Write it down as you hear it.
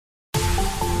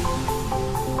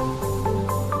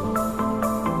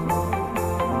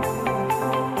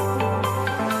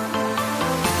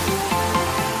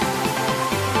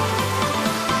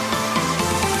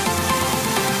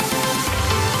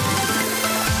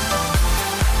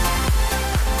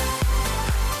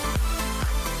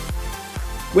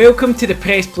Welcome to the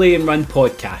Press Play and Run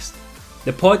podcast,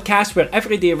 the podcast where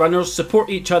everyday runners support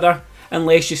each other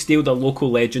unless you steal their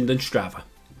local legend on Strava.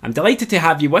 I'm delighted to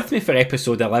have you with me for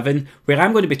episode 11, where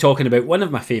I'm going to be talking about one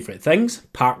of my favourite things,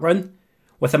 Parkrun,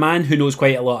 with a man who knows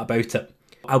quite a lot about it.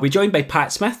 I'll be joined by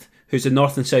Pat Smith, who's the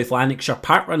North and South Lanarkshire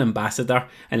Parkrun ambassador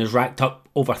and has racked up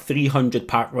over 300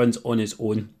 parkruns on his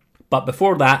own. But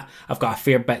before that, I've got a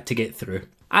fair bit to get through.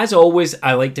 As always,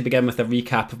 I like to begin with a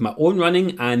recap of my own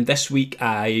running, and this week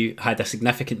I had a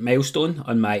significant milestone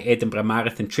on my Edinburgh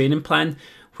Marathon training plan,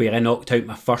 where I knocked out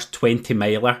my first 20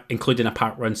 miler, including a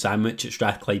parkrun sandwich at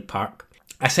Strathclyde Park.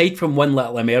 Aside from one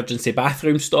little emergency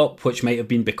bathroom stop, which might have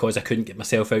been because I couldn't get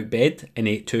myself out of bed and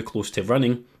ate too close to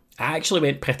running, it actually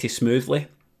went pretty smoothly.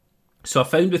 So I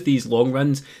found with these long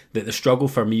runs that the struggle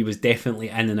for me was definitely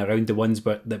in and around the ones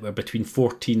that were between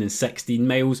 14 and 16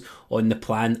 miles on the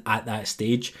plan at that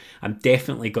stage. I've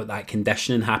definitely got that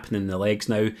conditioning happening in the legs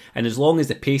now, and as long as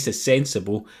the pace is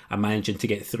sensible, I'm managing to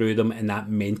get through them, and that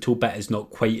mental bit is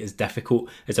not quite as difficult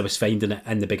as I was finding it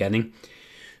in the beginning.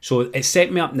 So it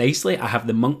set me up nicely. I have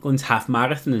the Monklands Half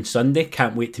Marathon on Sunday.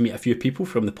 Can't wait to meet a few people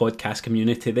from the podcast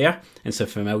community there and some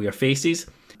familiar faces.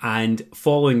 And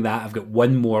following that, I've got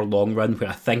one more long run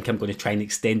where I think I'm going to try and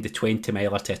extend the 20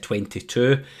 miler to a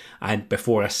 22, and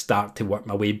before I start to work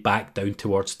my way back down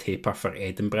towards taper for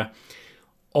Edinburgh.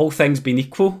 All things being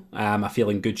equal, I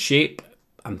feel in good shape.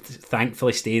 I'm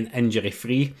thankfully staying injury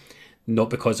free,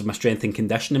 not because of my strength and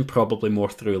conditioning, probably more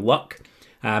through luck.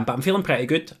 But I'm feeling pretty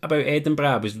good about Edinburgh.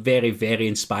 I was very, very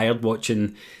inspired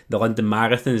watching the London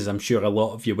Marathon, as I'm sure a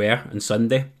lot of you were, on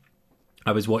Sunday.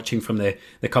 I was watching from the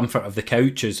comfort of the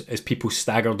couch as people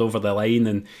staggered over the line,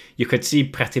 and you could see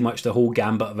pretty much the whole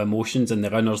gambit of emotions in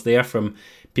the runners there, from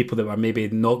people that were maybe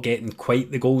not getting quite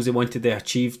the goals they wanted to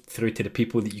achieve through to the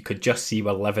people that you could just see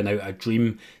were living out a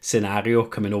dream scenario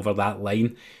coming over that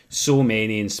line. So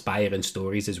many inspiring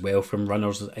stories as well from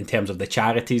runners in terms of the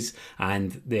charities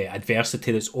and the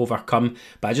adversity that's overcome.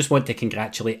 But I just want to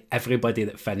congratulate everybody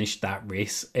that finished that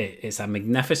race. It's a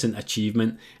magnificent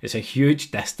achievement. It's a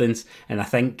huge distance, and I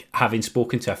think having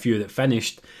spoken to a few that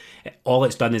finished, all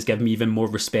it's done is give me even more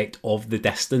respect of the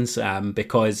distance,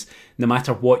 because no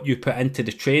matter what you put into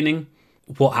the training,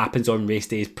 what happens on race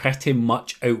day is pretty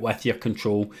much out with your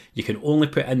control. You can only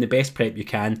put in the best prep you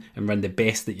can and run the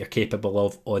best that you're capable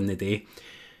of on the day.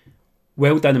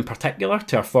 Well done in particular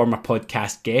to our former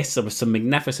podcast guests. There was some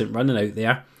magnificent running out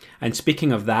there. And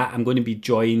speaking of that, I'm going to be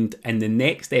joined in the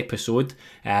next episode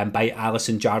by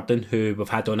Alison Jardine, who we've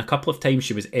had on a couple of times.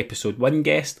 She was episode 1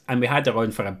 guest, and we had her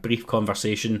on for a brief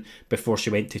conversation before she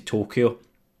went to Tokyo.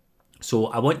 So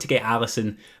I want to get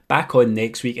Alison back on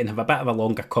next week and have a bit of a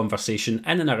longer conversation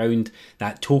in and around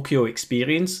that Tokyo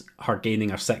experience, her gaining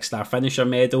her 6-star finisher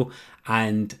medal,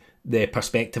 and the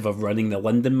perspective of running the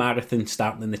London Marathon,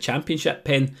 starting in the championship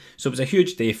pen. So it was a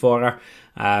huge day for her,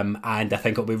 and I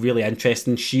think it'll be really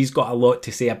interesting. She's got a lot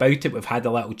to say about it. We've had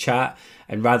a little chat,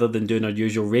 and rather than doing her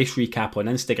usual race recap on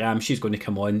Instagram, she's going to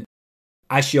come on.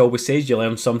 As she always says, you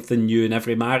learn something new in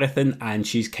every marathon, and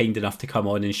she's kind enough to come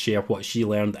on and share what she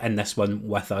learned in this one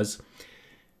with us.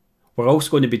 We're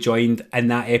also going to be joined in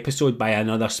that episode by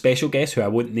another special guest who I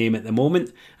won't name at the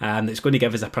moment, that's going to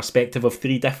give us a perspective of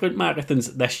 3 different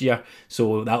marathons this year.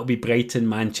 So that'll be Brighton,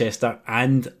 Manchester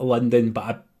and London, but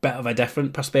a bit of a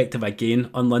different perspective again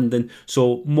on London.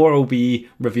 So more will be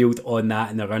revealed on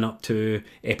that in the run up to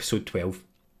episode 12.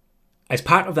 As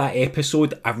part of that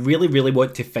episode, I really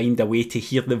want to find a way to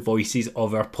hear the voices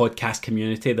of our podcast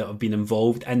community that have been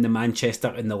involved in the Manchester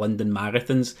and the London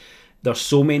marathons. There's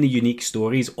so many unique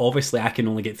stories. Obviously, I can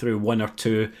only get through 1 or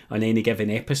 2 on any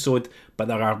given episode, but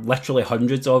there are literally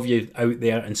hundreds of you out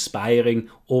there inspiring,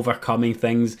 overcoming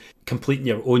things, completing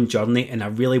your own journey, and I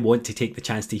really want to take the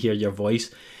chance to hear your voice.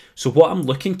 So what I'm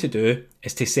looking to do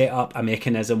is to set up a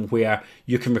mechanism where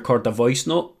you can record a voice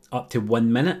note up to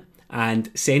 1 minute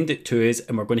and send it to us,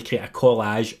 and we're going to create a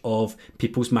collage of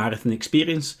people's marathon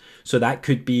experience. So that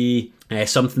could be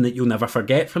something that you'll never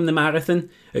forget from the marathon.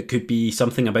 It could be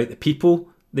something about the people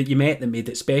that you met that made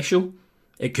it special.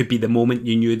 It could be the moment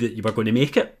you knew that you were going to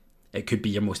make it. It could be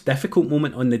your most difficult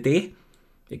moment on the day.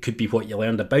 It could be what you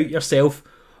learned about yourself,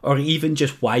 or even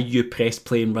just why you press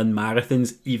play and run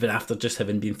marathons even after just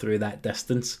having been through that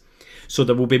distance. So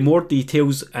there will be more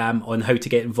details on how to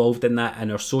get involved in that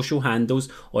in our social handles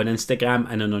on Instagram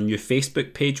and on our new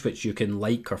Facebook page, which you can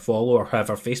like or follow, or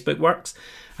however Facebook works.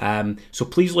 So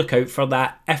please look out for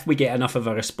that. If we get enough of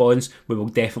a response, we will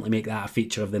definitely make that a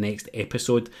feature of the next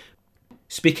episode.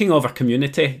 Speaking of our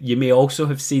community, you may also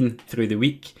have seen through the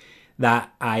week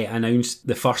that I announced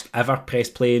the first ever Press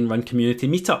Play and Run community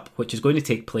meetup, which is going to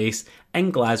take place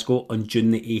in Glasgow on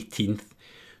June the 18th.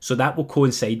 So that will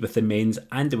coincide with the men's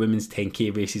and the women's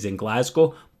 10k races in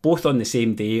Glasgow, both on the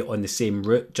same day, on the same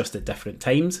route, just at different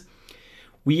times.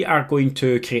 We are going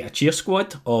to create a cheer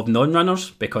squad of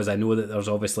non-runners because I know that there's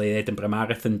obviously the Edinburgh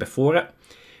Marathon before it.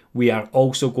 We are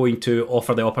also going to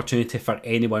offer the opportunity for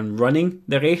anyone running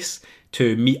the race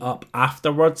to meet up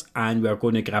afterwards, and we're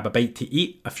going to grab a bite to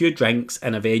eat, a few drinks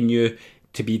in a venue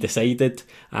to be decided,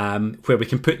 where we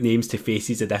can put names to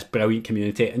faces of this brilliant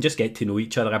community and just get to know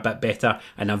each other a bit better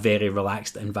in a very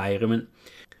relaxed environment.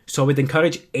 So I would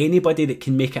encourage anybody that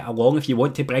can make it along. If you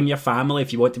want to bring your family,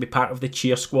 if you want to be part of the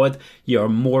cheer squad, you are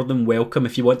more than welcome.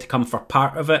 If you want to come for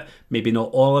part of it, maybe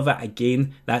not all of it,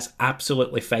 again, that's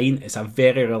absolutely fine. It's a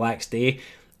very relaxed day.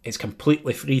 It's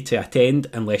completely free to attend,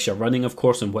 unless you're running, of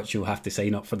course, in which you'll have to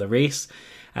sign up for the race.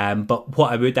 But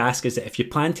what I would ask is that if you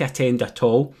plan to attend at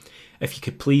all, if you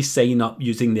could please sign up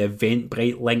using the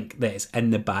Eventbrite link that is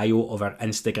in the bio of our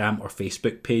Instagram or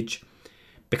Facebook page,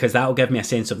 because that'll give me a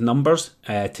sense of numbers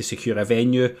to secure a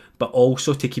venue, but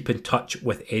also to keep in touch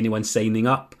with anyone signing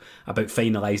up about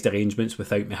finalised arrangements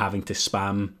without me having to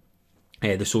spam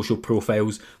the social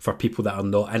profiles for people that are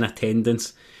not in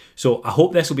attendance. So I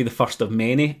hope this will be the first of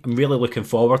many. I'm really looking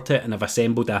forward to it, and I've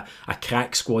assembled a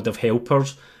crack squad of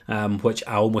helpers, which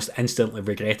I almost instantly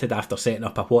regretted after setting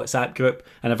up a WhatsApp group.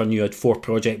 I never knew I had 4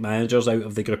 project managers out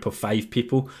of the group of 5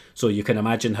 people, so you can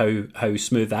imagine how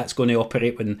smooth that's going to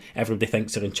operate when everybody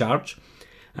thinks they're in charge.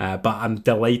 But I'm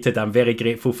delighted, I'm very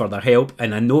grateful for their help,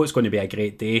 and I know it's going to be a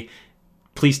great day.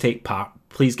 Please take part,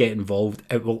 please get involved.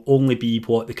 It will only be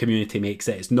what the community makes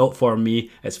it. It's not for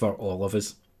me, it's for all of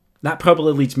us. That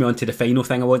probably leads me on to the final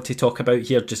thing I want to talk about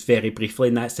here, just very briefly,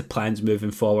 and that's the plans moving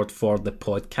forward for the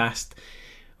podcast.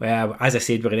 As I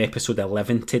said, we're in episode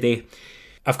 11 today.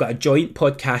 I've got a joint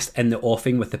podcast in the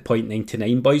offing with the Point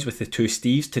 99 boys, with the 2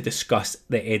 Steves, to discuss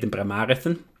the Edinburgh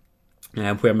Marathon,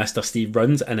 where Mr. Steve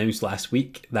Runs announced last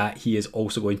week that he is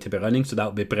also going to be running, so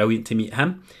that'll be brilliant to meet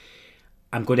him.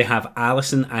 I'm going to have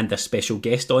Alison and a special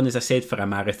guest on, as I said, for a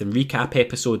marathon recap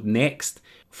episode next.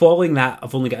 Following that,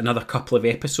 I've only got another couple of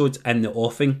episodes in the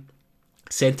offing,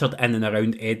 centred in and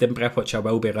around Edinburgh, which I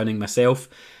will be running myself,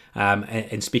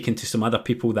 and speaking to some other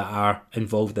people that are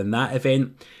involved in that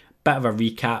event. Bit of a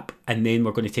recap, and then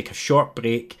we're going to take a short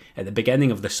break at the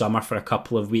beginning of the summer for a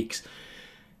couple of weeks,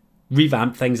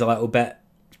 revamp things a little bit,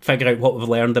 figure out what we've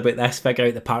learned about this, figure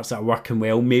out the parts that are working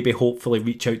well, maybe hopefully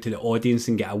reach out to the audience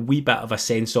and get a wee bit of a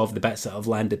sense of the bits that have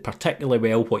landed particularly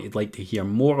well, what you'd like to hear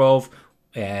more of,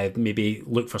 maybe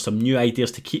look for some new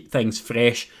ideas to keep things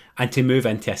fresh and to move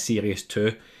into a series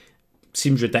 2.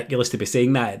 Seems ridiculous to be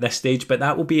saying that at this stage, but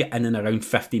that will be in and around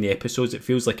 15 episodes. It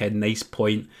feels like a nice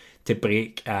point to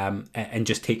break and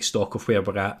just take stock of where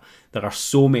we're at. There are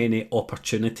so many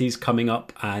opportunities coming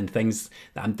up and things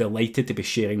that I'm delighted to be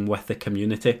sharing with the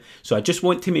community. So I just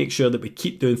want to make sure that we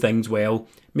keep doing things well,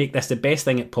 make this the best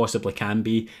thing it possibly can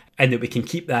be, and that we can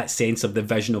keep that sense of the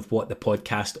vision of what the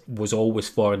podcast was always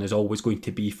for and is always going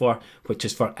to be for, which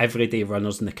is for everyday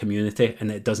runners in the community,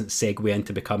 and that it doesn't segue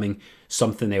into becoming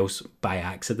something else by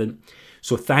accident.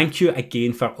 So thank you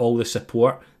again for all the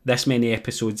support. This many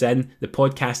episodes in, the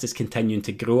podcast is continuing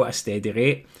to grow at a steady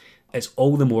rate. It's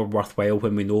all the more worthwhile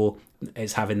when we know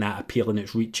it's having that appeal and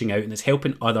it's reaching out and it's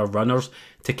helping other runners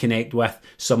to connect with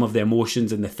some of the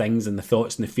emotions and the things and the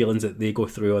thoughts and the feelings that they go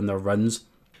through on their runs.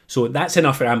 So that's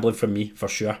enough rambling from me, for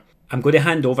sure. I'm going to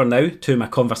hand over now to my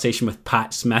conversation with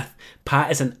Pat Smith.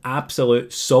 Pat is an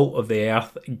absolute salt of the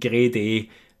earth, grade A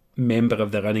member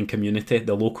of the running community,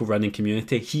 the local running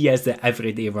community. He is the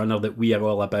everyday runner that we are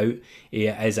all about. He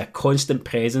is a constant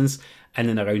presence in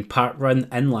and around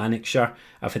Parkrun in Lanarkshire.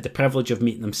 I've had the privilege of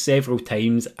meeting him several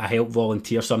times. I help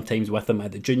volunteer sometimes with him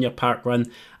at the junior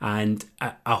Parkrun, and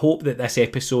I hope that this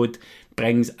episode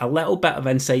brings a little bit of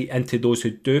insight into those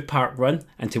who do Parkrun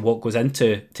and to what goes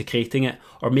into creating it,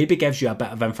 or maybe gives you a bit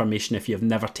of information if you've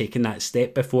never taken that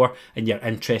step before and you're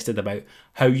interested about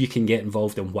how you can get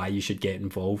involved and why you should get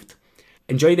involved.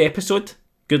 Enjoy the episode.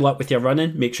 Good luck with your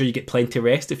running. Make sure you get plenty of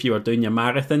rest if you are doing your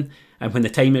marathon, and when the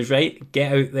time is right,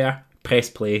 get out there, press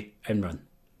play and run.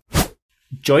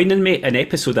 Joining me in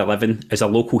episode 11 is a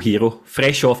local hero,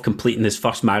 fresh off completing his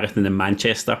first marathon in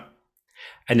Manchester.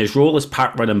 In his role as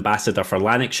Parkrun ambassador for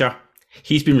Lanarkshire,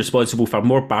 he's been responsible for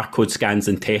more barcode scans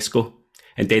than Tesco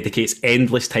and dedicates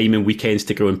endless time and weekends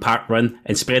to growing Parkrun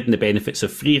and spreading the benefits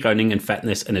of free running and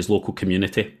fitness in his local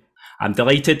community. I'm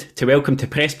delighted to welcome to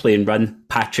Press Play and Run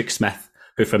Patrick Smith,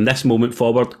 who from this moment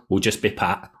forward will just be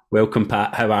Pat. Welcome,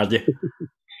 Pat. How are you?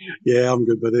 Yeah, I'm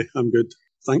good, buddy. I'm good.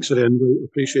 Thanks for the invite.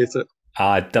 Appreciate it.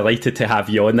 Delighted to have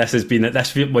you on. This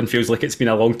one feels like it's been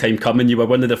a long time coming. You were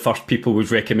one of the first people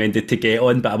was recommended to get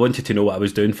on, but I wanted to know what I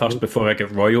was doing first before I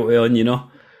get royalty on, you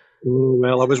know. Oh,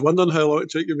 well, I was wondering how long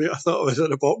it took you, mate. I thought I was at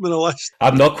the bottom of the list.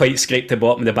 I'm not quite scraped the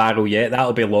bottom of the barrel yet.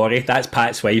 That'll be Laurie. That's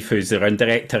Pat's wife, who's the run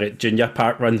director at Junior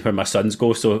Parkrun, where my sons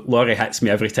go. So Laurie hits me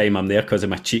every time I'm there because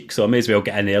of my cheek. So I may as well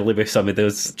get in early with some of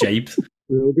those jibes.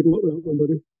 Well, good luck with that one,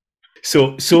 buddy.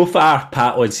 So far,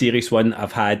 Pat, on Series 1,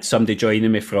 I've had somebody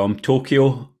joining me from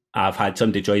Tokyo. I've had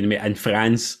somebody joining me in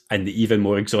France and the even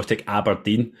more exotic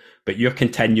Aberdeen. But you're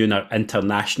continuing our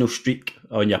international streak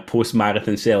on your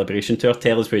post-marathon celebration tour.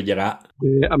 Tell us where you're at.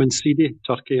 I'm in Seedy,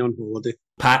 Turkey on holiday.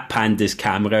 Pat panned his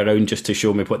camera around just to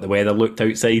show me what the weather looked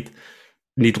outside.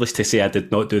 Needless to say, I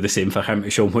did not do the same for him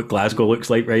to show him what Glasgow looks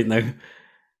like right now.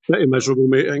 Pretty miserable,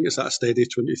 mate. I think it's at a steady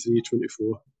 23,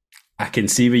 24. I can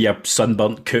see with your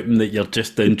sunburnt coupon that you're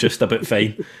just doing just about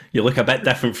fine. You look a bit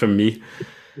different from me.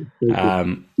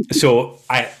 So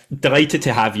I'm delighted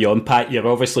to have you on, Pat. You're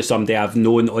obviously somebody I've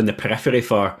known on the periphery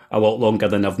for a lot longer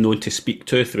than I've known to speak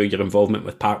to through your involvement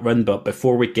with Parkrun. But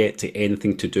before we get to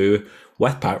anything to do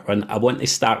with Parkrun, I want to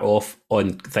start off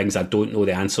on things I don't know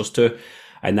the answers to,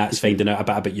 and that's finding out a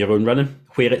bit about your own running,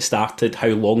 where it started, how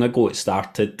long ago it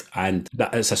started, and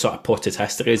that is a sort of potted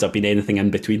history. Has there been anything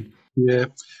in between? Yeah.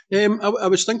 I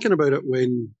was thinking about it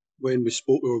when we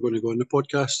spoke we were going to go on the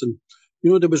podcast, and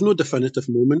there was no definitive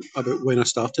moment about when I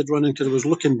started running, because I was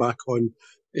looking back on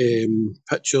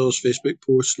pictures, Facebook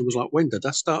posts, and I was like, when did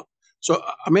I start? So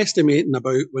I'm estimating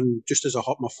about when, just as I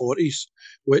hit my 40s,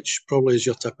 which probably is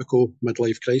your typical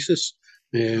midlife crisis.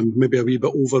 Maybe a wee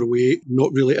bit overweight,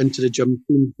 not really into the gym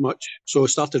too much. So I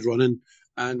started running,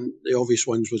 and the obvious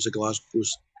ones was the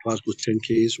Glasgow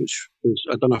 10Ks, which was,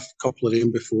 I'd done a couple of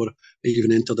them before I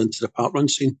even entered into the parkrun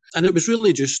scene. And it was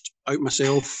really just out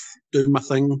myself, doing my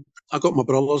thing. I got my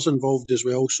brothers involved as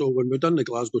well. So when we done the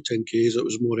Glasgow 10Ks, it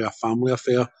was more of a family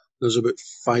affair. There's about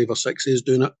 5 or 6 of us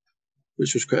doing it,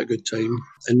 which was quite a good time.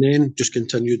 And then just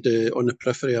continued on the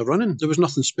periphery of running. There was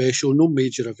nothing special, no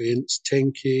major events.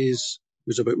 10Ks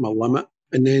was about my limit.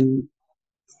 And then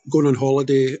going on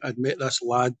holiday, I'd met this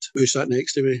lad who sat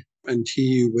next to me, and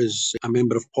he was a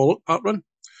member of Parkrun.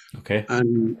 Okay.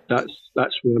 And that's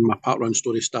where my Parkrun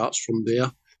story starts from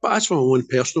there. But as for my own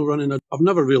personal running, I've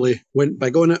never really went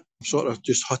big on it, sort of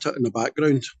just hit it in the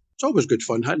background. It's always good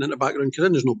fun hitting it in the background, because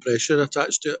then there's no pressure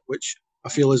attached to it, which I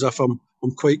feel as if I'm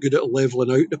quite good at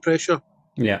levelling out the pressure.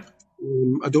 Yeah.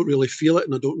 I don't really feel it,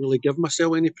 and I don't really give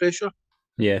myself any pressure.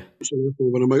 Yeah. So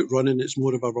when I'm out running, it's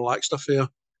more of a relaxed affair,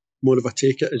 more of a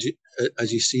take it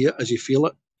as you see it, as you feel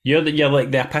it. You're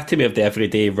like the epitome of the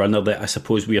everyday runner that I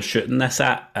suppose we're shooting this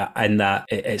at, and that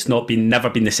it's never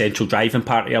been the central driving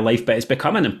part of your life, but it's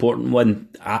become an important one,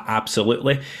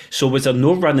 absolutely. So was there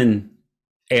no running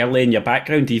early in your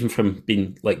background, even from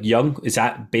being like young? Is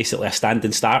that basically a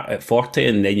standing start at 40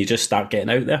 and then you just start getting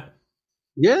out there?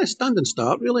 Yeah, standing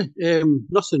start, really.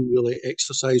 Nothing really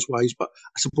exercise-wise, but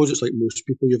I suppose it's like most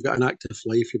people. You've got an active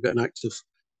life, you've got an active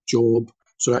job,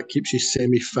 so that keeps you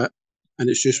semi-fit. And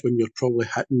it's just when you're probably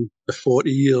hitting the 40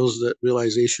 years that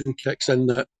realisation kicks in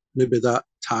that maybe that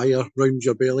tyre round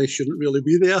your belly shouldn't really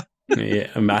be there. Yeah,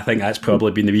 I think that's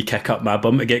probably been the wee kick up my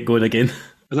bum to get going again.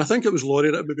 And I think it was Laurie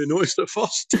that maybe noticed it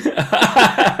first.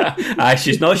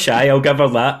 She's not shy, I'll give her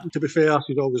that. To be fair,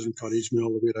 she's always encouraged me all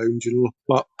the way around,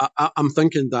 But I'm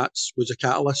thinking that was a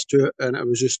catalyst to it, and it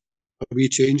was just a wee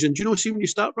change. And, see, when you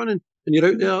start running and you're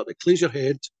out there, it clears your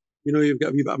head. You've got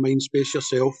a wee bit of mind space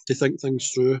yourself to think things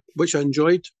through, which I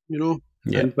enjoyed,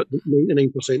 Yeah. But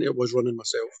 99% it was running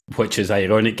myself. Which is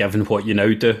ironic given what you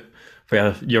now do,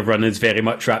 where your running's very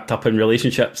much wrapped up in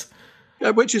relationships. Yeah,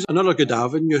 which is another good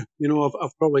avenue.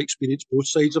 I've probably experienced both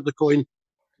sides of the coin,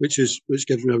 which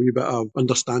gives me a wee bit of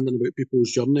understanding about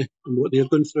people's journey and what they're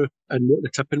going through and what the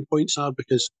tipping points are,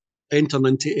 because entering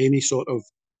into any sort of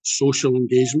social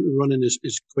engagement with running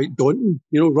is quite daunting.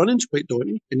 Running's quite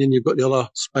daunting. And then you've got the other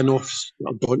spin-offs that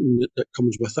are daunting that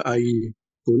comes with it, i.e.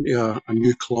 going to a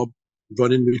new club,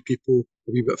 running with people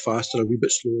a wee bit faster, a wee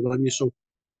bit slower than you. So,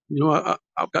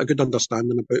 I've got a good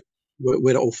understanding about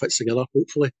where it all fits together,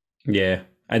 hopefully. Yeah,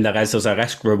 and there's a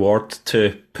risk reward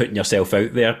to putting yourself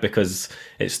out there, because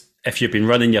if you've been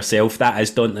running yourself, that is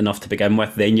daunting enough to begin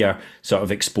with. Then you're sort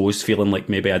of exposed, feeling like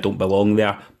maybe I don't belong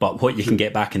there. But what you can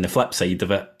get back in the flip side of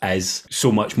it is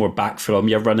so much more back from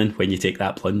your running when you take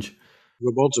that plunge.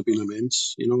 Rewards have been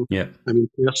immense, Yeah. I mean,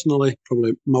 personally,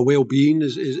 probably my well-being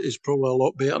is probably a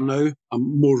lot better now.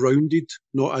 I'm more rounded,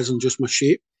 not as in just my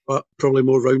shape, but probably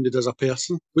more rounded as a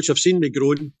person, which I've seen me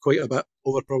growing quite a bit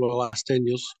over probably the last 10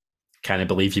 years. Can't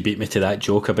believe you beat me to that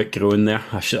joke about growing there.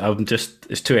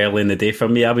 It's too early in the day for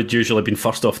me. I would usually been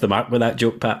first off the mark with that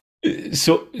joke, Pat.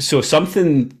 So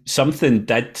something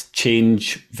did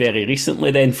change very recently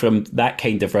then from that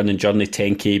kind of running journey,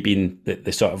 10k being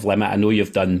the sort of limit. I know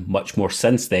you've done much more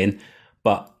since then,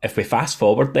 but if we fast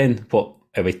forward then, what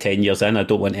are we 10 years in? I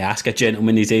don't want to ask a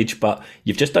gentleman his age, but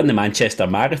you've just done the Manchester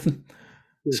Marathon.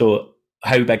 So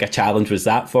how big a challenge was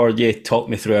that for you? Talk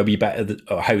me through a wee bit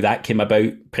of how that came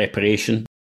about, preparation.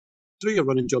 Through your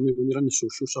running journey, when you're in the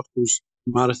social circles,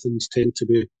 marathons tend to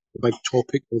be a big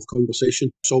topic of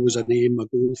conversation. It's always an aim, a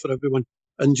goal for everyone.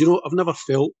 And, I've never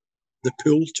felt the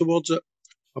pull towards it.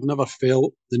 I've never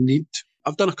felt the need.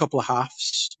 I've done a couple of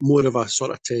halves, more of a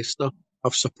sort of tester.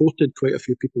 I've supported quite a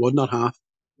few people on their half,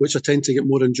 which I tend to get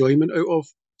more enjoyment out of,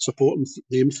 supporting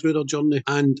them through their journey.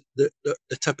 And the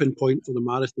tipping point for the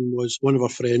marathon was one of our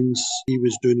friends. He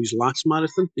was doing his last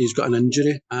marathon. He's got an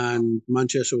injury, and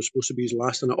Manchester was supposed to be his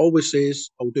last. And it always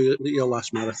says, I'll do your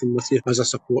last marathon with you as a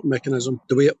support mechanism.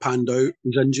 The way it panned out,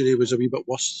 his injury was a wee bit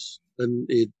worse than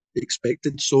he'd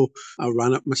expected. So I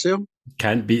ran it myself.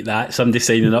 Can't beat that. Somebody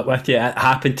signing up with you. It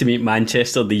happened to me at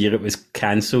Manchester the year it was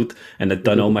cancelled, and I'd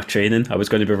done all my training. I was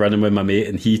going to be running with my mate,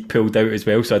 and he pulled out as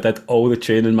well. So I did all the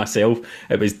training myself.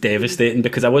 It was devastating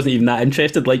because I wasn't even that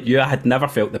interested like you. I had never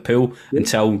felt the pull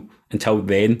until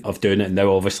then of doing it. And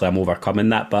now obviously I'm overcoming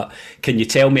that. But can you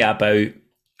tell me about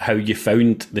how you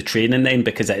found the training then?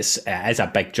 Because it is a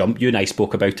big jump. You and I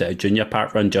spoke about it at Junior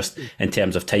Parkrun, just in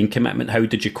terms of time commitment. How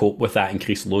did you cope with that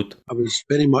increased load? I was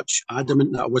very much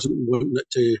adamant that I wasn't wanting it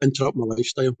to interrupt my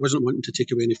lifestyle. I wasn't wanting to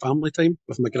take away any family time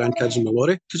with my grandkids and my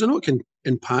lorry, because I know it can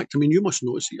impact. I mean, you must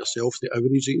notice it yourself, the hours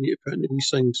that you need to put into these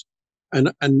things.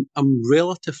 And I'm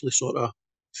relatively sort of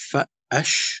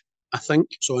fit-ish, I think.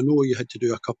 So I know you had to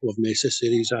do a couple of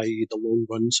necessaries, i.e. the long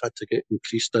runs had to get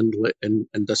increased in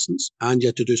distance, and you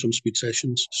had to do some speed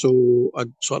sessions. So I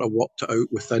sort of worked it out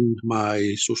within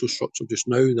my social structure just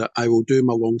now that I will do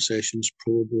my long sessions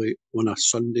probably on a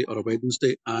Sunday or a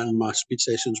Wednesday, and my speed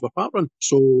sessions were Parkrun.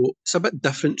 So it's a bit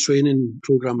different training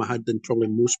program I had than probably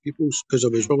most people's, because I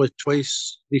was probably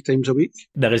 2-3 times a week.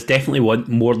 There is definitely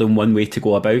more than one way to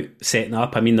go about setting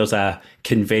up. I mean, there's a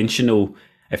conventional.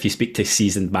 If you speak to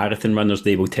seasoned marathon runners,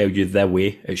 they will tell you the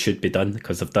way it should be done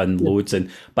because they've done loads.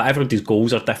 But everybody's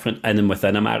goals are different in and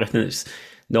within a marathon. It's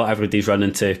not everybody's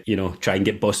running to, try and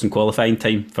get Boston qualifying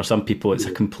time. For some people, it's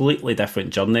a completely different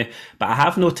journey. But I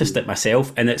have noticed it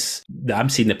myself, and I'm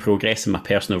seeing the progress in my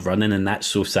personal running, and that's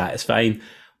so satisfying.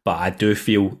 But I do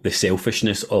feel the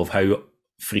selfishness of how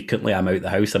frequently I'm out the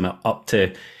house. I'm up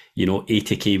to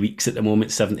 80k weeks at the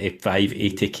moment, 75,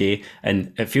 80k,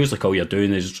 and it feels like all you're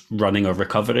doing is running or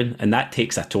recovering, and that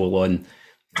takes a toll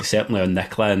certainly on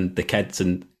Nicola and the kids,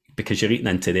 and because you're eating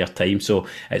into their time. So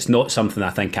it's not something I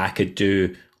think I could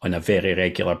do on a very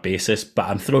regular basis, but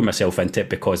I'm throwing myself into it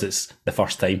because it's the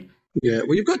first time. Yeah,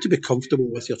 well, you've got to be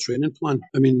comfortable with your training plan.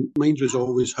 I mean, mine was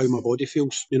always how my body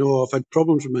feels. I've had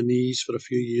problems with my knees for a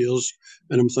few years,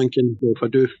 and I'm thinking, well, if I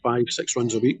do 5-6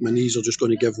 runs a week, my knees are just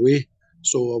going to give way.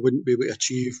 So I wouldn't be able to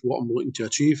achieve what I'm looking to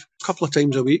achieve. A couple of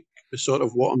times a week is sort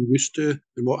of what I'm used to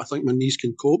and what I think my knees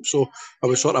can cope. So I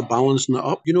was sort of balancing it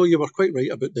up. You were quite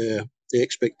right about the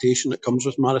expectation that comes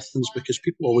with marathons, because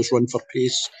people always run for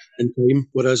pace and time,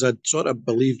 whereas I'd sort of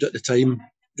believed at the time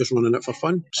just running it for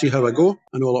fun, see how I go.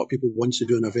 I know a lot of people, once they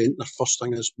do an event, their first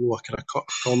thing is, I could have cut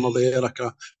a corner there, I could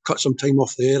have cut some time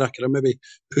off there, I could have maybe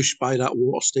pushed by that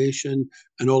water station,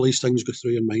 and all these things go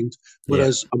through your mind.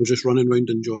 Whereas I was just running around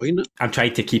enjoying it. I'm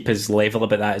trying to keep as level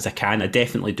about that as I can. I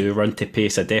definitely do run to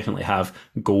pace. I definitely have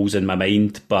goals in my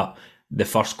mind, but the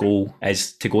first goal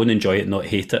is to go and enjoy it, not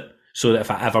hate it. So that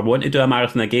if I ever want to do a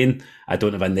marathon again, I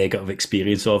don't have a negative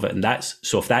experience of it. And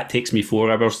if that takes me 4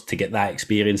 hours to get that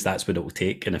experience, that's what it will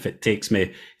take. And if it takes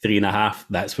me 3.5,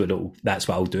 that's what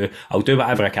I'll do. I'll do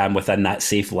whatever I can within that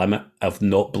safe limit of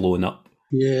not blowing up.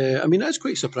 Yeah, I mean, that's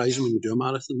quite surprising when you do a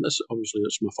marathon.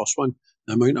 It's my first one.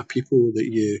 The amount of people that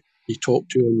you talk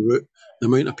to en route, the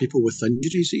amount of people with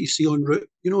injuries that you see en route,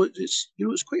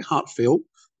 it's quite heartfelt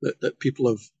that people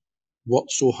have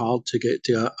worked so hard to get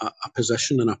to a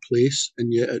position and a place,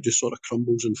 and yet it just sort of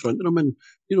crumbles in front of them.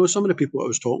 And some of the people I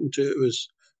was talking to, it was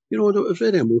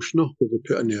very emotional because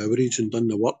they put in the average and done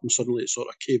the work, and suddenly it sort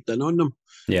of caved in on them.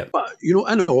 Yeah. But in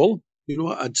all,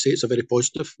 I'd say it's a very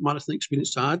positive marathon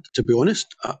experience I had. To be honest,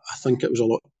 I think it was a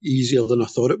lot easier than I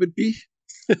thought it would be.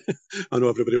 I know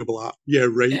everybody will be like, yeah,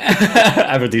 right.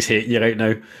 Everybody's hating you right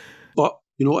now. But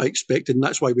I expected, and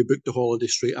that's why we booked the holiday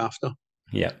straight after.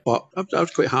 Yeah. But I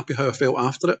was quite happy how I felt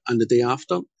after it and the day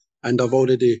after. And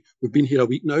we've been here a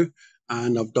week now,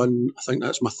 and I think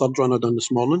that's my 3rd run I've done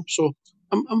this morning. So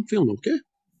I'm feeling okay.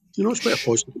 It's quite a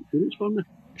positive experience for me.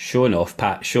 Showing off,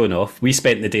 Pat, showing off. We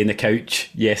spent the day on the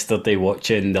couch yesterday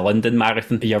watching the London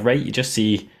Marathon. You're right, you just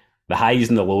see the highs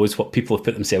and the lows, what people have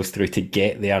put themselves through to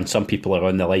get there, and some people are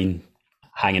on the line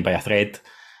hanging by a thread.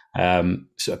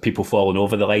 So people falling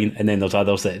over the line, and then there's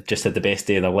others that just had the best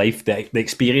day of their life. The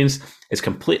experience is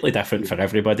completely different for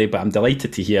everybody, but I'm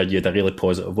delighted to hear you had a really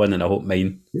positive one, and I hope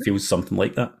mine feels something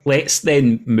like that. Let's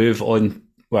then move on.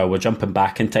 Well, we're jumping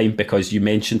back in time because you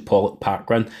mentioned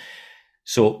Parkrun.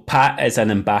 So Pat is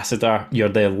an ambassador. You're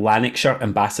the Lanarkshire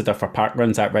ambassador for Parkrun,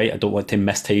 is that right? I don't want to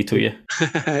mistitle you.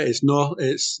 It's north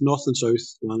and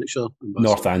south Lanarkshire ambassador.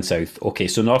 North and south. Okay,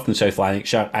 so north and south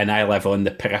Lanarkshire, and I live on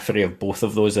the periphery of both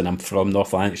of those, and I'm from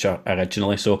North Lanarkshire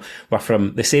originally. So we're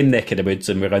from the same neck of the woods,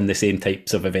 and we run the same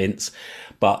types of events.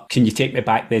 But can you take me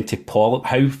back then to Paul?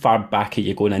 How far back are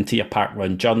you going into your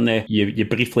Parkrun journey? You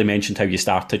briefly mentioned how you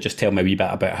started. Just tell me a wee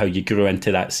bit about how you grew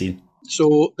into that scene.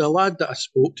 So the lad that I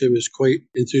spoke to was quite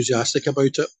enthusiastic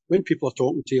about it. When people are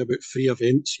talking to you about free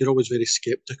events, you're always very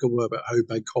sceptical about how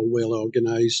big, how well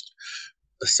organised.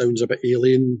 This sounds a bit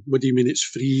alien. What do you mean it's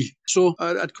free? So I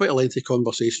had quite a lengthy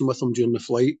conversation with him during the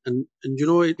flight, and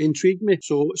it intrigued me.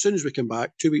 So as soon as we came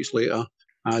back, 2 weeks later,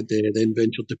 I'd then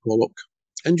ventured to Pollock.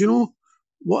 And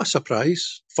what a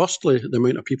surprise. Firstly, the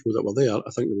amount of people that were there,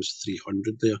 I think there was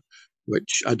 300 there,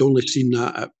 which I'd only seen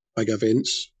that at big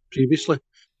events previously.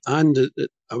 And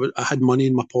I had money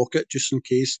in my pocket just in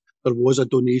case there was a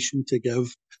donation to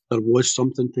give, there was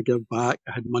something to give back.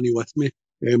 I had money with me.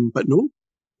 But no,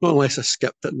 not unless I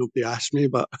skipped it, nobody asked me.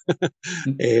 But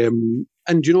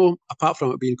apart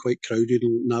from it being quite crowded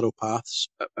and narrow paths,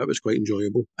 it was quite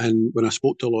enjoyable. And when I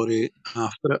spoke to Laurie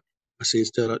after it, I says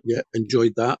to her, yeah,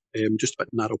 enjoyed that. Just a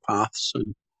bit narrow paths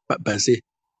and a bit busy.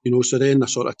 So then I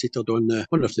sort of teetered on I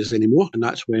wonder if there's any more. And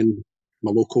that's when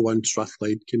my local one,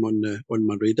 Strathclyde, came on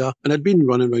my radar. And I'd been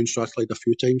running around Strathclyde a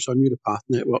few times, so I knew the path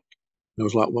network. And I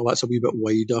was like, well, that's a wee bit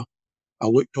wider. I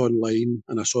looked online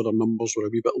and I saw their numbers were a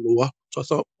wee bit lower. So I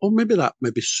thought, maybe that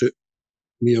suit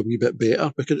me a wee bit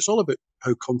better, because it's all about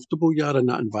how comfortable you are in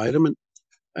that environment.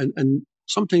 And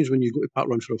sometimes when you go to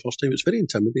Parkrun for the first time, it's very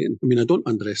intimidating. I mean, I don't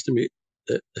underestimate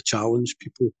the challenge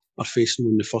people are facing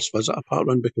when they first visit a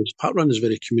Parkrun, because Parkrun is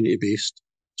very community-based.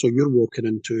 So you're walking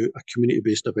into a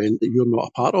community-based event that you're not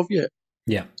a part of yet.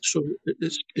 Yeah. So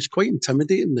it's quite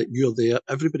intimidating that you're there.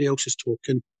 Everybody else is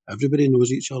talking. Everybody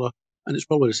knows each other. And it's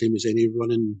probably the same as any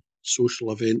running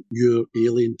social event. You're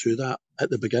alien to that at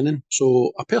the beginning.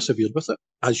 So I persevered with it.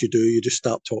 As you do, you just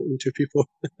start talking to people.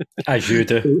 As you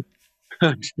do.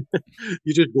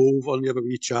 You just go over and you have a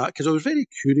wee chat. Because I was very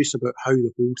curious about how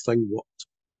the whole thing worked.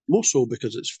 More so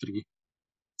because it's free.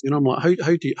 I'm like, how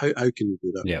can you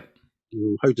do that? Yeah.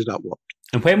 How did that work?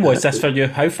 And when was this for you?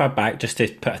 How far back, just to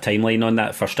put a timeline on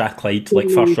that, for Strathclyde, like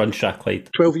first run Strathclyde?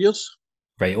 12 years.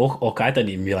 Right, okay, I didn't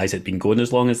even realise it'd been going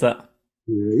as long as that.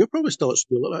 Yeah, you're probably still at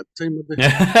school at that time, would you?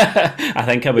 I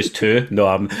think I was 2. No,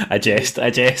 I jest.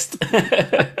 I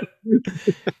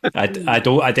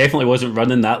definitely wasn't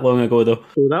running that long ago, though.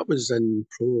 So that was in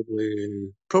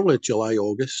probably July,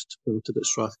 August, when I did at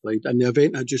Strathclyde. And the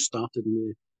event had just started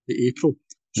in the April.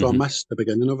 So I missed the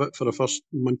beginning of it for the first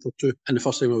month or two. And the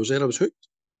first time I was there, I was hooked.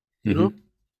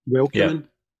 Welcoming,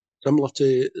 similar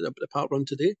to the Parkrun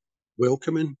today.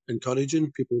 Welcoming,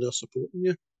 encouraging, people there supporting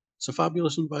you. It's a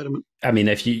fabulous environment. I mean,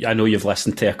 I know you've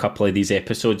listened to a couple of these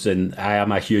episodes, and I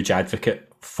am a huge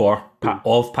advocate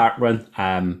of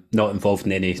Parkrun. Not involved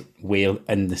in any way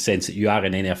in the sense that you are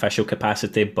in any official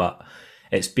capacity, but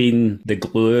it's been the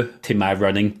glue to my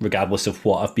running, regardless of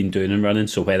what I've been doing in running.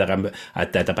 So whether I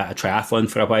did a bit of triathlon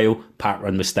for a while,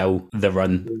 Parkrun was still the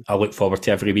run I look forward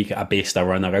to every week. I based a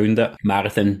run around it.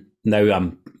 Marathon, now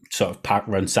I'm sort of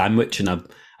Parkrun sandwich, and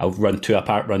I'll run to a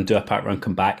Parkrun, do a Parkrun,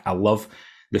 come back. I love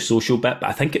the social bit, but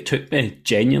I think it took me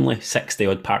genuinely 60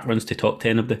 odd Parkruns to top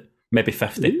 10 of the maybe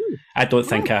 50. I don't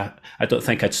think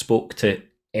I'd spoke to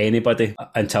anybody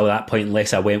until that point,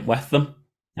 unless I went with them.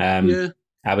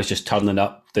 I was just turning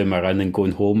up, doing my run and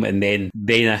going home. And then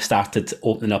I started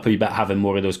opening up a wee bit, having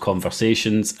more of those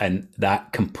conversations. And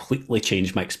that completely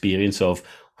changed my experience of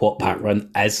what Parkrun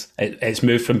is. It's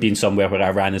moved from being somewhere where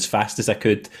I ran as fast as I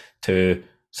could to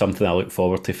something I look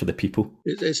forward to for the people.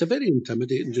 It's a very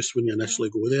intimidating just when you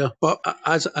initially go there. But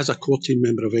as a core team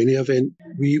member of any event,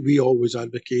 we always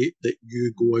advocate that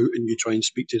you go out and you try and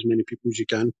speak to as many people as you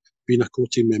can, being a core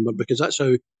team member, because that's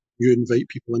how you invite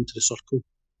people into the circle.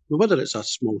 Whether it's a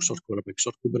small circle or a big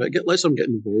circle, but it lets them get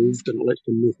involved and it lets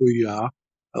them know who you are.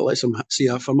 It lets them see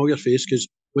a familiar face, because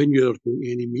when you're going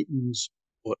to any meetings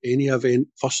or any event,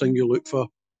 first thing you look for,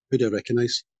 who do I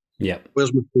recognise? Yeah.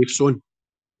 Where's my safe zone?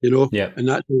 And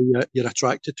that's how you're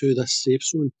attracted to this safe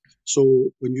zone. So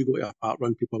when you go to a park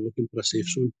run, people are looking for a safe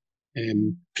zone.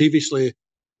 Previously,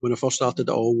 when I first started,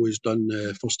 I always done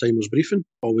first timers briefing.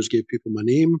 Always gave people my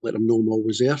name, let them know I'm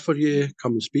always there for you.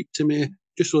 Come and speak to me,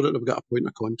 just so that they've got a point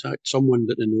of contact, someone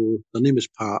that they know. Their name is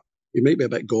Pat. He might be a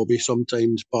bit gobby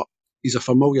sometimes, but he's a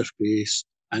familiar face,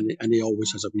 and he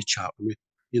always has a wee chat with me.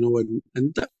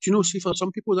 And that, see, for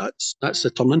some people, that's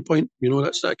the turning point.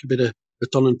 That could be the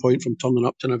turning point from turning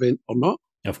up to an event or not.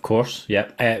 Of course,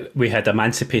 yeah. We had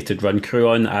Emancipated Run Crew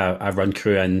on, a run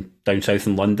crew in down south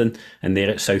in London, and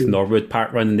they're at South Norwood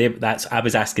Parkrun. And I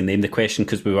was asking them the question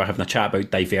because we were having a chat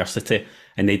about diversity,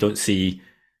 and they don't see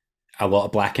a lot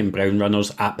of black and brown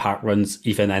runners at parkruns,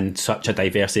 even in such a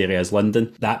diverse area as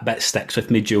London. That bit sticks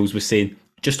with me. Jules was saying,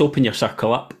 just open your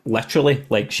circle up, literally.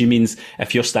 Like, she means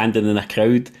if you're standing in a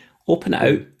crowd, open it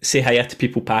out, say hi to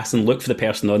people passing, look for the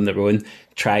person on their own,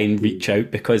 try and reach out,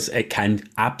 because it can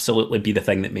absolutely be the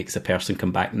thing that makes a person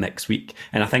come back next week.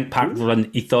 And I think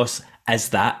Parkrun ethos is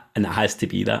that, and it has to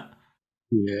be that.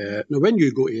 Yeah. Now, when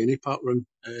you go to any parkrun,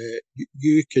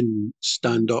 you can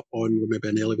stand up on maybe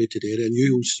an elevated area and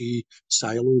you'll see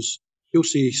silos. You'll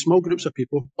see small groups of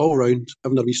people all around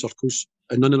having their wee circles,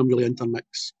 and none of them really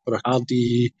intermix. For a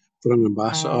RD, for an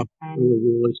ambassador, the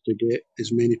goal is to get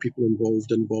as many people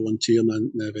involved in volunteering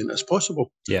in the event as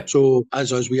possible. Yeah. So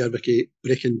as us, we advocate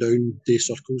breaking down these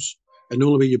circles. And the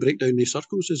only way you break down these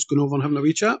circles is going over and having a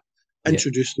wee chat,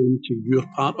 introduce them to your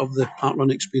part of the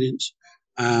parkrun experience.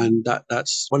 And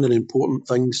that's one of the important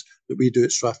things that we do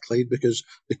at Strathclyde, because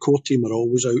the core team are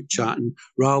always out chatting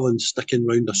rather than sticking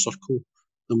round a circle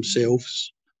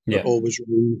themselves. They're always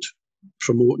around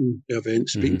promoting the event,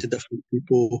 speaking to different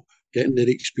people, getting their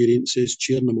experiences,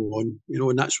 cheering them on,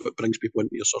 and that's what brings people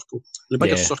into your circle. And the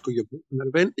bigger circle you've got in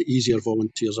an event, the easier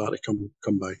volunteers are to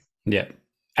come by. Yeah.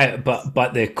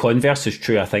 But the converse is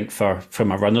true, I think,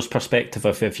 from a runner's perspective.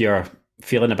 If you're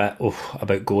feeling about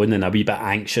going and a wee bit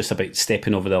anxious about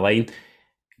stepping over the line,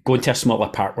 going to a smaller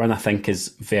parkrun, I think, is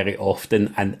very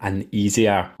often an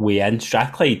easier way in.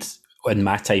 Strathclyde, in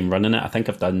my time running it, I think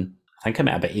I'm at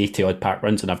about 80 odd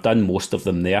parkruns, and I've done most of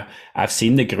them there. I've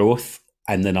seen the growth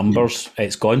and the numbers.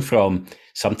 It's gone from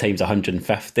sometimes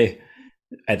 150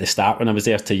 at the start when I was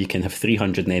there to you can have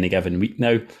 300 in any given week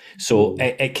now. So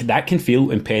that can feel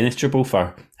impenetrable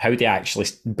for how do you actually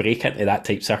break into that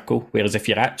type circle. Whereas if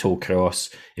you're at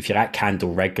Tollcross, if you're at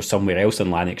Candlerig or somewhere else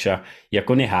in Lanarkshire, you're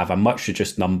going to have a much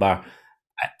reduced number,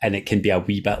 and it can be a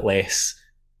wee bit less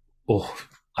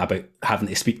about having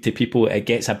to speak to people. It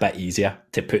gets a bit easier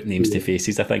to put names to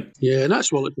faces, I think. Yeah, and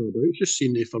that's what it's all about. It's just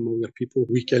seeing the familiar people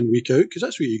week in, week out, because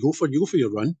that's what you go for. You go for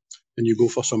your run, and you go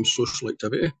for some social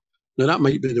activity. Now, that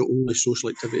might be the only social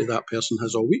activity that person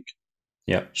has all week.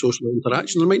 Yeah. Social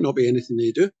interaction. There might not be anything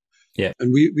they do. Yeah.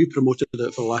 And we promoted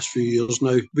it for the last few years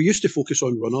now. We used to focus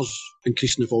on runners,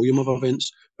 increasing the volume of events.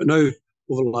 But now,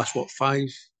 over the last, 4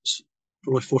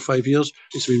 or 5 years,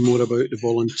 it's been more about the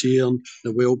volunteering,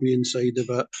 the well-being side of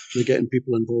it, and getting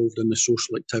people involved in the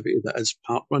social activity that is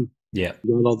parkrun. Yeah.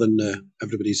 Rather than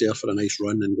everybody's there for a nice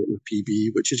run and getting a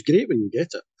PB, which is great when you get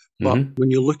it. But when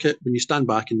you stand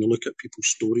back and you look at people's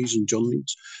stories and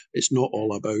journeys, it's not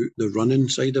all about the running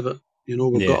side of it.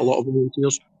 We've got a lot of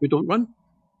volunteers who don't run.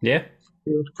 Yeah.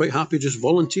 They're quite happy just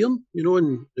volunteering,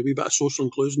 and the wee bit of social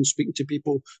inclusion, speaking to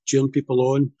people, cheering people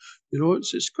on.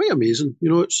 It's quite amazing.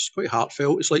 It's quite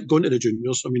heartfelt. It's like going to the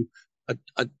juniors. I mean,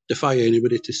 I defy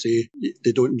anybody to say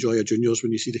they don't enjoy a juniors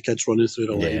when you see the kids running through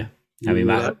the line. I mean,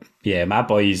 my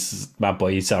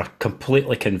boys are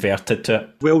completely converted to it.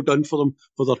 Well done for them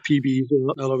for their PBs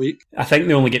the other week. I think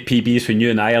they only get PBs when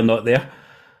you and I are not there.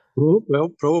 Oh, well,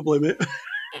 probably, mate.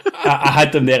 I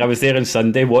had them there. I was there on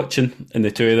Sunday watching, and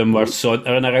the two of them were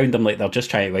sauntering around. I'm like, they're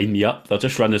just trying to wind me up. They'll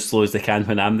just run as slow as they can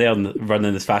when I'm there, and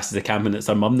running as fast as they can when it's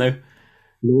their mum now.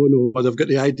 No, they've got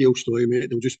the ideal story, mate.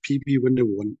 They'll just PB when they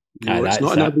want. It's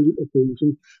not an every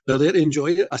occasion. They're there to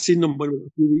enjoy it. I seen them a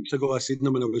few weeks ago. I seen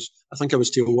them when I think I was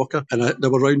Tail Walker, and they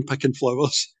were round picking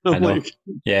flowers. I'm like,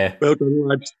 well done,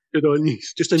 lads. Good on you.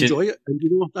 Just enjoy it. And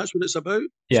that's what it's about.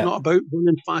 It's not about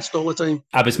running fast all the time.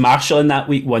 I was marshalling that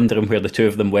week, wondering where the two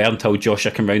of them were until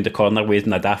Joshua came round the corner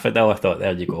waving a daffodil. I thought,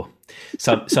 there you go.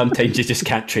 Sometimes you just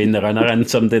can't train the runner, and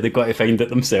someday they've got to find it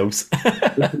themselves.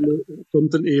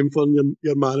 Something to aim for in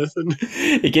your marathon.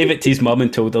 He gave it to his mum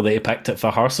and told her that he picked it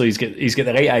for her, so he's got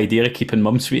the right idea of keeping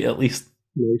mum sweet at least.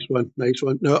 Nice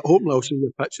one. Now, hopefully I'll see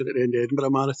your picture at the end of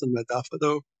Edinburgh Marathon with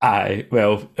daffodil. Aye,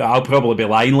 well, I'll probably be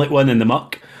lying like one in the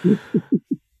muck.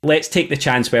 Let's take the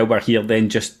chance while we're here then,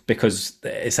 just because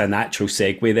it's a natural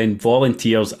segue then.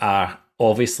 Volunteers are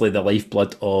obviously the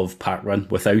lifeblood of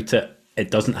Parkrun. Without it,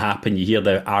 it doesn't happen. You hear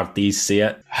the RDs say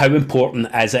it. How important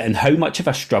is it, and how much of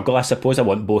a struggle, I suppose I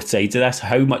want both sides of this,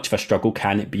 how much of a struggle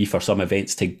can it be for some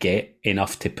events to get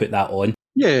enough to put that on?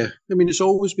 Yeah, I mean, it's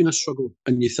always been a struggle.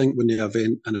 And you think when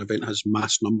an event has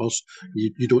mass numbers,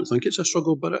 you don't think it's a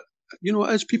struggle. But,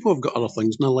 as people have got other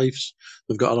things in their lives,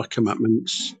 they've got other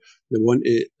commitments.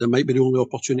 There might be the only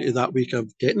opportunity that week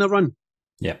of getting a run.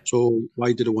 Yeah. So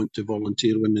why do they want to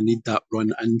volunteer when they need that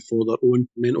run in for their own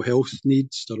mental health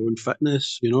needs, their own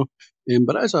fitness,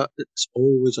 But it's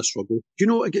always a struggle.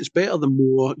 It gets better the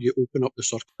more you open up the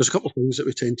circle. There's a couple of things that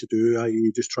we tend to do,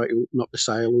 i.e. just try to open up the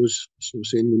silos. So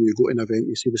saying when you go to an event,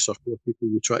 you see the circle of people,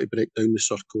 you try to break down the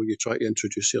circle, you try to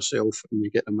introduce yourself, and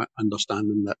you get them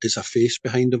understanding that it's a face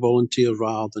behind the volunteer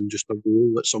rather than just a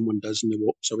role that someone does and they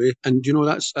walks away. And,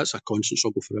 that's a constant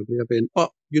struggle for every event.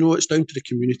 But, it's down to the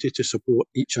community to support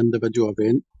each individual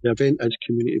event. The event is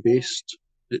community-based.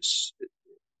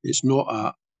 It's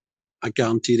not a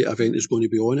guarantee that event is going to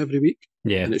be on every week.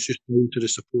 Yeah. And it's just down to the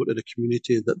support of the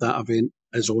community that event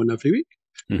is on every week.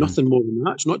 Mm-hmm. Nothing more than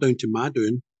that. It's not down to my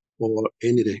doing or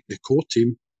any of the core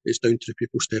team. It's down to the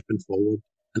people stepping forward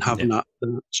and having that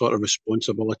sort of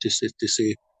responsibility to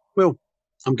say, well,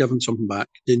 I'm giving something back.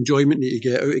 The enjoyment that you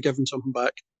get out of giving something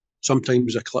back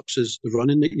sometimes eclipses the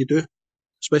running that you do,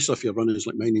 especially if you're running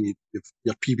like mine and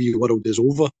your PB world is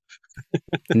over.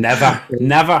 Never.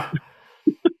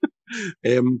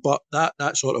 But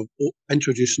that sort of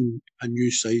introducing a new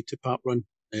side to Parkrun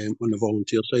on the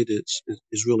volunteer side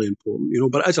is really important,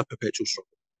 but it is a perpetual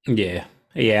struggle.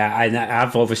 Yeah, and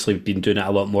I've obviously been doing it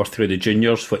a lot more through the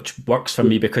juniors, which works for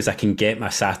me because I can get my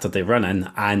Saturday running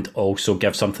and also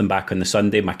give something back on the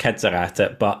Sunday. My kids are at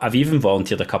it, but I've even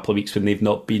volunteered a couple of weeks when they've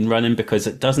not been running because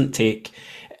it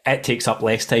takes up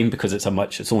less time because it's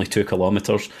only 2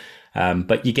 kilometres.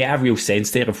 But you get a real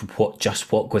sense there of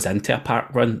what goes into a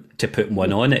park run to put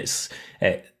one on.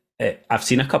 I've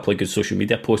seen a couple of good social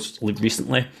media posts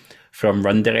recently from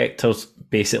run directors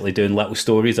basically doing little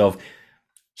stories of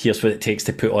here's what it takes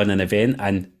to put on an event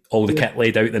and all the kit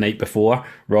laid out the night before,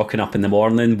 rocking up in the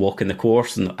morning, walking the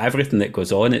course and everything that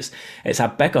goes on. It's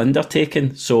a big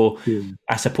undertaking. So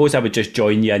I suppose I would just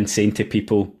join you in saying to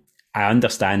people, I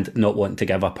understand not wanting to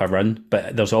give up a run,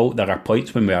 but there are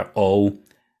points when we are all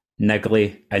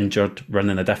niggly, injured,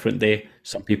 running a different day,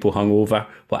 some people hungover,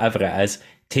 whatever it is,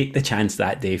 take the chance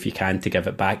that day if you can to give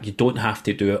it back. You don't have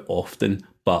to do it often,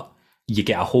 but you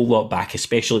get a whole lot back,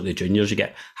 especially at the juniors. You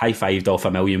get high-fived off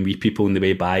a million wee people on the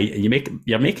way by, and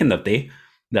you're making their day.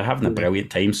 They're having a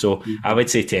brilliant time. So I would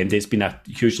say to MD, it's been a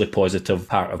hugely positive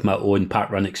part of my own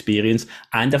parkrun experience.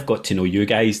 And I've got to know you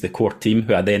guys, the core team,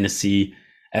 who I then see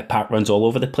at parkruns all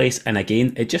over the place. And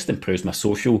again, it just improves my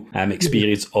social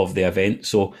experience of the event.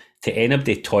 So to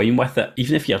anybody toying with it,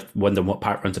 even if you're wondering what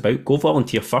parkrun's about, go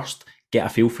volunteer first, get a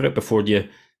feel for it before you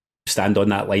stand on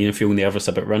that line and feel nervous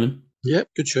about running. Yeah,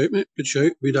 good shout, mate. Good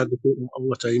shout. We'd advocate that all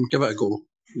the time. Give it a go.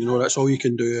 That's all you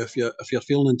can do. If you're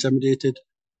feeling intimidated,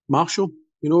 marshal.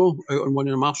 Out on one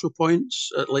of the marshal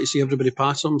points, like see everybody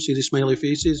pass them, see the smiley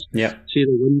faces, see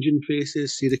the whinging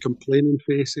faces, see the complaining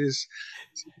faces,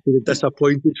 see the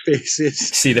disappointed faces.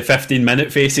 See the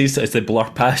 15-minute faces as they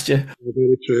blur past you.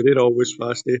 Very true, they're always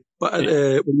fast, eh? But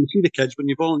when you see the kids, when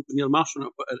you're marshalling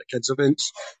at the kids'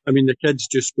 events, I mean, the kids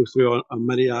just go through a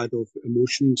myriad of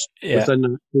emotions within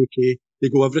that. Okay, they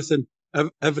go everything.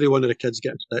 Every one of the kids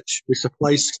get a stitch. We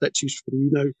supply stitches free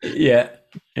now. Yeah.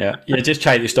 You're just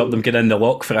trying to stop them getting in the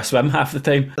lock for a swim half the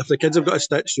time. If the kids have got a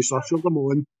stitch, just usher them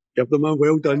on, give them a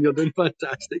well done, you're doing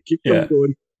fantastic, keep them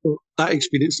going. But that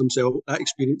experience itself,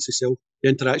 the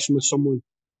interaction with someone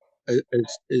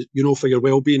is for your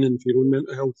well-being and for your own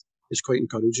mental health is quite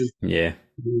encouraging. Yeah.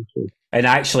 And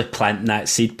actually planting that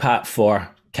seed, Pat, for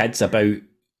kids about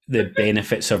the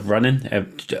benefits of running.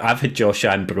 I've had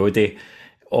Joshua and Brodie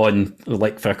on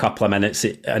like for a couple of minutes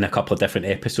in a couple of different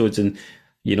episodes, and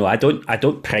I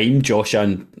don't prime Josh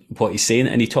on what he's saying,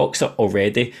 and he talks it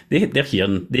already.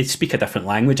 They speak a different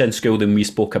language in school than we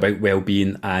spoke about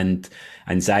well-being and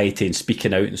anxiety and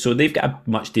speaking out, and so they've got a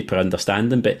much deeper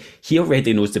understanding, but he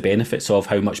already knows the benefits of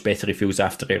how much better he feels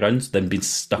after he runs than being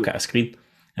stuck at a screen.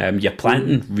 You're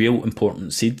planting real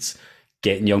important seeds,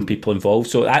 getting young people involved.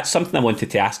 So that's something I wanted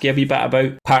to ask you a wee bit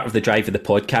about. Part of the drive of the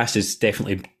podcast is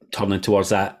definitely turning towards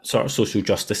that sort of social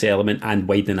justice element and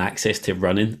widening access to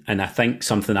running. And I think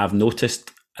something I've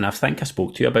noticed, and I think I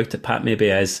spoke to you about it, Pat, maybe,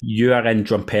 is you are in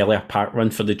Drumpellier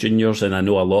Parkrun for the juniors, and I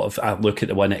know I look at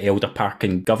the one at Elder Park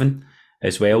in Govan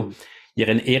as well. you're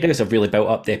in areas of really built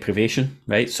up deprivation,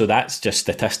 right? So that's just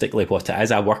statistically what it is.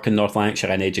 I work in North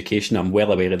Lanarkshire in education. I'm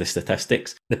well aware of the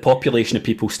statistics. The population of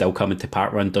people still coming to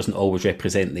Parkrun doesn't always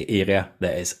represent the area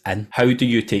that it's in. How do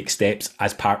you take steps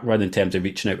as Parkrun in terms of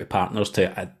reaching out to partners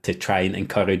to try and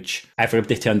encourage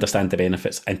everybody to understand the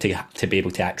benefits and to be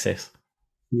able to access?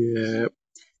 Yeah.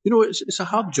 It's a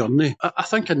hard journey. I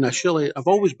think initially, I've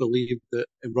always believed that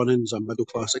running's a middle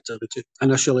class activity.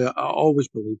 Initially, I always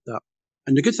believed that.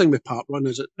 And the good thing with Parkrun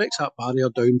is it breaks that barrier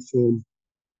down from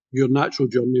your natural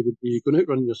journey would be going out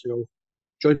running yourself,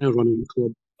 join a running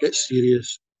club, get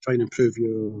serious, try and improve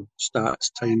your stats,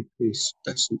 time, pace,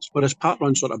 distance. Whereas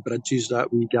Parkrun sort of bridges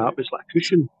that wee gap. It's like a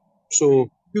cushion.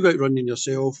 So you go out running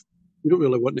yourself, you don't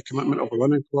really want the commitment of a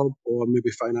running club, or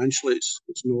maybe financially it's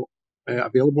not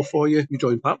available for you. You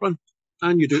join Parkrun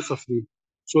and you do it for free.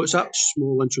 So it's that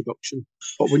small introduction.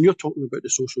 But when you're talking about the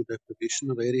social deprivation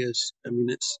of areas, I mean,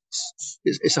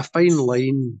 it's a fine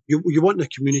line. You want the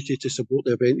community to support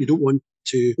the event. You don't want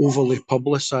to overly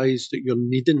publicise that you're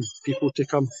needing people to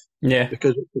come. Yeah.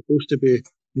 Because it's supposed to be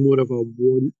more of a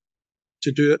want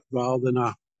to do it rather than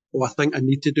I think I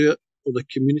need to do it for the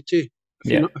community.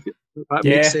 If that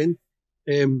makes sense.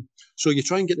 So you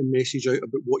try and get the message out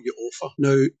about what you offer.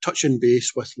 Now, touching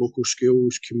base with local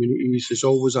schools, communities, is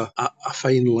always a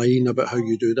fine line about how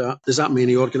you do that. There's that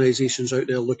many organisations out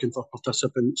there looking for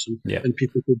participants and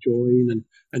people to join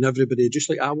and everybody, just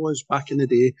like I was back in the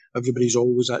day, everybody's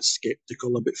always that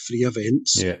sceptical about free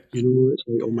events. Yeah. It's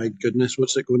like, oh my goodness,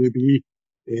 what's it going to be?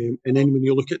 And then when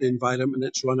you look at the environment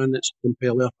it's running, it's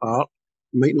Compeller Park,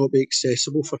 it might not be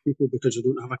accessible for people because they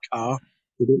don't have a car.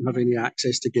 They don't have any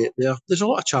access to get there. There's a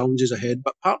lot of challenges ahead,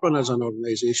 but Parkrun as an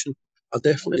organisation are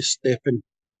definitely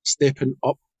stepping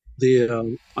up their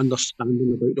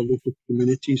understanding about the local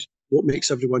communities, what makes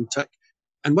everyone tick.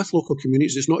 And with local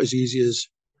communities, it's not as easy as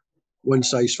one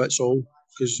size fits all,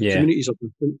 because communities are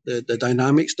different, the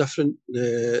dynamics different,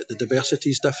 the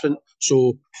diversity is different.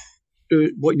 So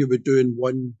what you would do in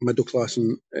one middle class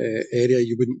area,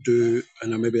 you wouldn't do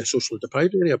in maybe a socially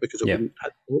deprived area because it wouldn't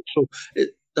hit. So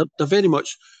they're very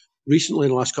much, recently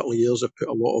in the last couple of years, they've put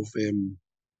a lot of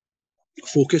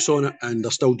focus on it, and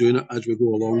they're still doing it as we go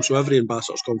along. So every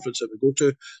ambassadors conference that we go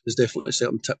to, there's definitely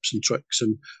certain tips and tricks,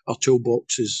 and our toolkit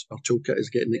is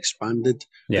getting expanded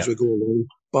as we go along.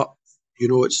 But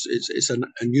it's and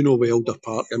Elder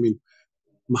Park. I mean,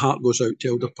 my heart goes out to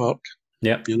Elder Park.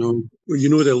 Yep.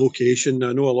 The location.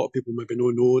 I know a lot of people maybe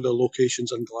don't know the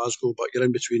locations in Glasgow, but you're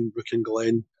in between Brook and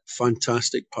Glen.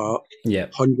 Fantastic park.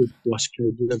 100 plus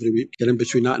kids every week. You're in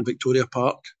between that and Victoria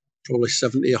Park. Probably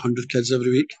 70, 100 kids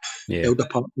every week. Elder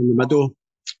Park in the middle.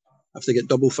 If they get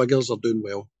double figures, they're doing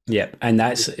well. Yeah, and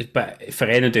but for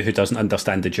anybody who doesn't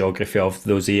understand the geography of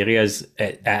those areas,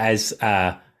 it is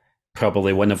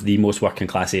probably one of the most working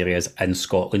class areas in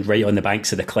Scotland, right on the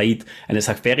banks of the Clyde, and it's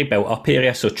a very built up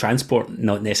area, so transport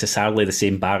not necessarily the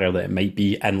same barrier that it might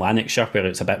be in Lanarkshire, where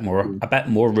it's a bit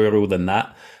more rural than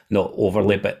that, not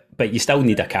overly, but you still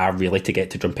need a car really to get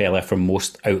to Drumpeller from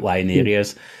most outlying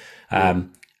areas. And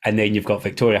then you've got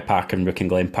Victoria Park and Rook and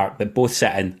Glen Park that both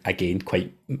sit in, again,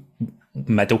 quite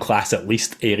middle class at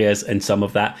least areas in some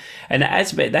of that. And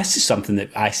this is something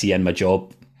that I see in my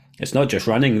job. It's not just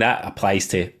running, that applies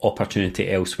to opportunity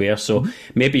elsewhere. So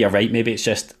maybe you're right, maybe it's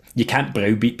just you can't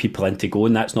browbeat people into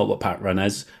going. That's not what Parkrun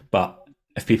is. But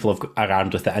if people are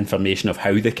armed with the information of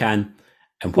how they can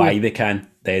and why they can,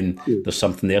 then there's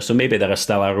something there. So maybe there is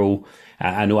still a role.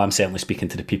 I know I'm certainly speaking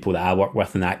to the people that I work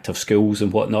with in active schools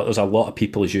and whatnot. There's a lot of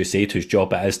people, as you say, whose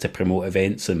job it is to promote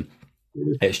events, and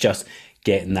it's just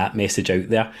getting that message out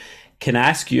there. Can I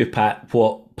ask you, Pat,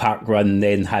 what Parkrun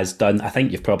then has done? I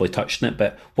think you've probably touched on it,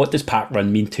 but what does Parkrun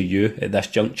mean to you at this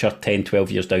juncture, 10,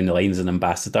 12 years down the line as an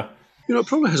ambassador? It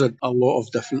probably has a lot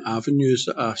of different avenues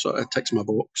that sort of ticks my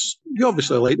box. You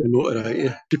obviously like the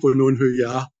notoriety, people knowing who you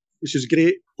are, which is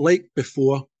great. Like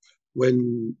before,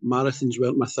 when marathons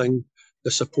weren't my thing,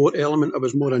 the support element, I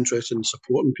was more interested in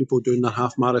supporting people doing their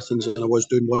half marathons than I was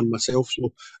doing one myself.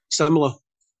 So similar.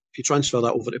 If you transfer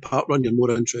that over to Parkrun, you're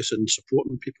more interested in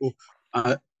supporting people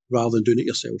rather than doing it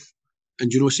yourself.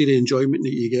 And see the enjoyment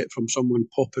that you get from someone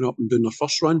popping up and doing their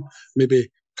first run,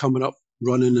 maybe coming up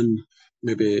running and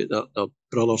maybe their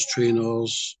brother's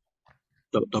trainers,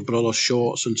 their brother's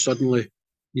shorts, and suddenly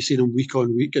you see them week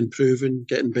on week improving,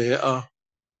 getting better,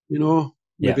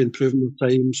 maybe improving their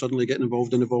time, suddenly getting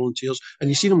involved in the volunteers. And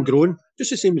you see them growing,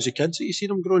 just the same as the kids that you see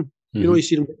them growing. You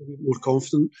see them getting a bit more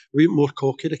confident, a bit more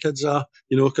cocky the kids are,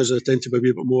 because they tend to be a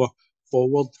wee bit more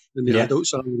forward than the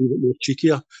adults are, a wee bit more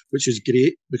cheekier, which is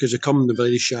great because they come and they're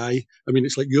very shy. I mean,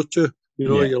 it's like you two,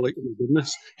 you're like, oh my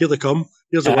goodness, here they come,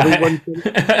 here's a world one.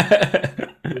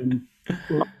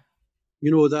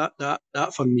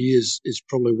 that for me is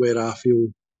probably where I feel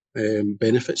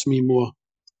benefits me more.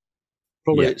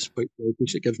 Probably Yeah. it's quite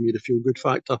obvious. It gives me the feel good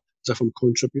factor, as if I'm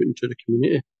contributing to the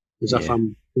community, as if Yeah.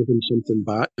 I'm giving something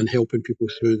back and helping people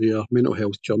through their mental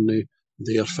health journey,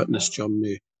 their fitness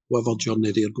journey, whatever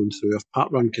journey they're going through. If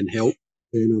Parkrun can help,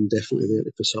 then I'm definitely there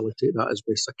to facilitate that as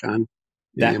best I can.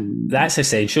 That's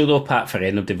essential though, Pat, for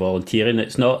anybody volunteering.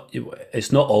 It's not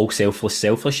all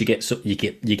selfless. You get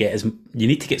as you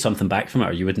need to get something back from it,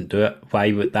 or you wouldn't do it.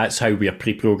 Why would that's how we're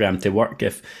pre-programmed to work.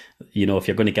 If you're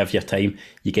going to give your time,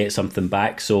 you get something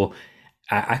back. So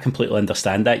I completely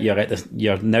understand that.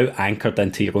 You're now anchored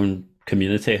into your own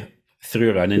community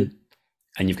through running,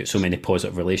 and you've got so many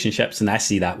positive relationships. And I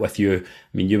see that with you.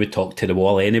 I mean, you would talk to the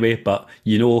wall anyway, but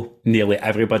nearly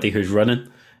everybody who's running.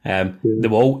 The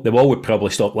wall would probably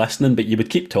stop listening, but you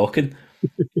would keep talking.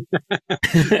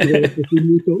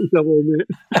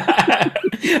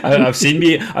 I've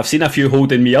seen a few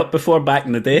holding me up before back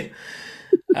in the day.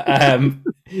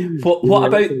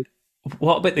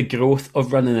 What about the growth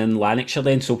of running in Lanarkshire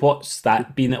then? So what's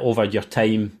that been over your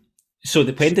time? So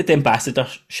when did the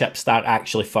ambassadorship start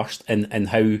actually first, and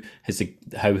how has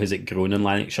it grown in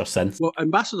Lanarkshire since? Well,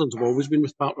 ambassadors have always been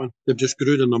with Parkrun. They've just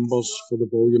grew the numbers for the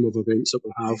volume of events that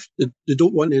we have. They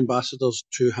don't want the ambassadors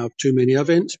to have too many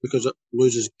events because it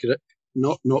loses grip,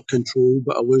 not control,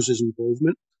 but it loses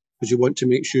involvement, because you want to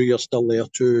make sure you're still there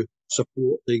to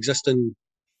support the existing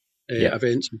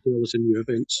events as well as the new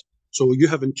events. So you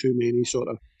having too many sort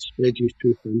of spread you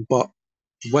too thin. But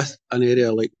with an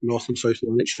area like North and South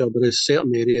Lanarkshire, there is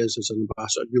certain areas as an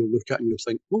ambassador you'll look at and you'll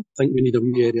think, well, I think we need a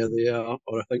wee area there,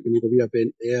 or I think we need a wee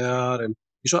event there, and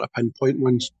you sort of pinpoint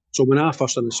ones. So when I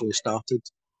first initially started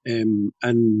in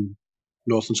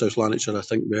North and South Lanarkshire, I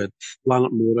think we had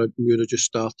Lanarkmore, Mura just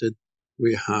started,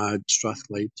 we had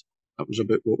Strathclyde, that was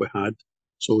about what we had.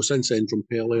 So since then,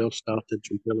 Drumpelia started,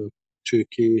 Drumpelia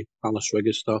 2K, Palace Rig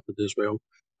has started as well.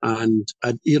 And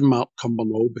I'd earmarked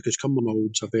Cumbernauld because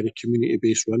Cumbernaulds a very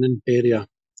community-based running area,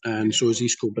 and so is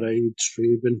East Kilbride,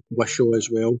 Straven, Wishaw as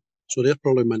well. So they're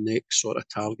probably my next sort of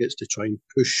targets to try and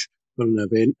push for an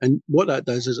event. And what that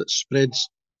does is it spreads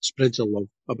the love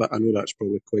a bit. I know that's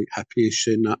probably quite hippie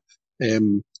saying that,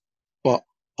 but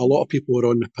a lot of people are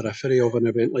on the periphery of an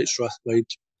event like Strathclyde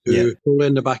who probably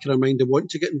in the back of their mind they want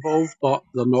to get involved, but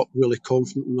they're not really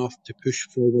confident enough to push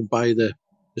forward by the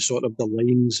sort of the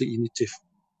lines that you need to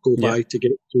go by to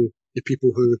get to the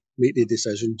people who make the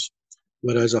decisions.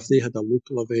 Whereas if they had a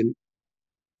local event,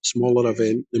 smaller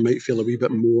event, they might feel a wee bit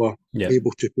more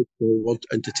able to put forward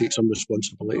and to take some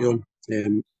responsibility on.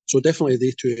 So definitely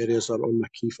the two areas are on my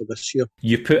key for this year.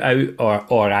 You put out,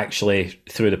 or actually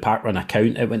through the Parkrun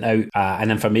account, it went out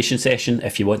an information session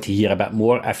if you want to hear a bit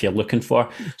more, if you're looking for.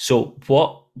 So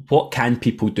what can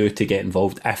people do to get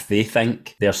involved if they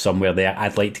think there's somewhere there,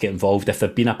 I'd like to get involved, if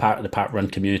they've been a part of the Parkrun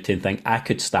community and think I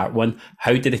could start one?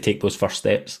 How do they take those first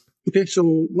steps? Okay, so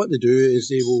what they do is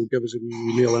they will give us an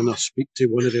email in or speak to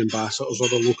one of the ambassadors or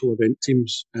the local event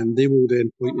teams, and they will then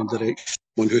point in direction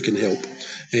on who can help.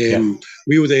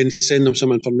 We will then send them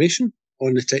some information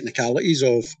on the technicalities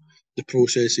of the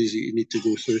processes that you need to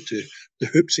go through, to the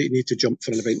hoops that you need to jump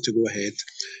for an event to go ahead.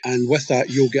 And with that,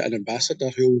 you'll get an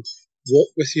ambassador who'll walk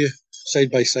with you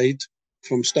side by side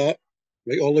from start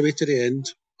right all the way to the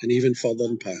end, and even further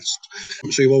and past.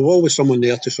 So you will always someone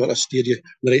there to sort of steer you in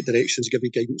the right directions, give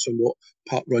you guidance on what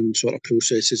Parkrun sort of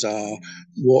processes are,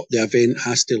 what the event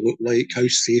has to look like, how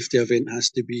safe the event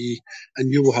has to be,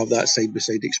 and you will have that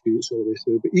side-by-side experience all the way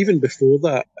through. But even before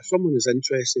that, if someone is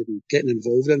interested in getting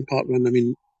involved in Parkrun, I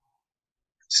mean,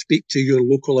 speak to your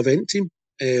local event team,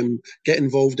 get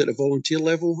involved at the volunteer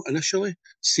level initially,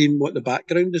 seeing what the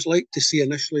background is like, to see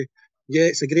initially,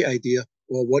 it's a great idea,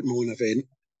 or I want my own event,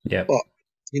 but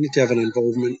you need to have an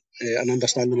involvement, an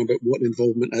understanding about what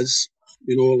involvement is.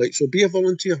 So be a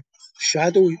volunteer,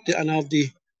 shadow an RD,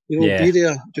 be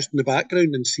there just in the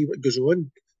background and see what goes on.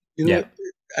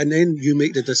 And then you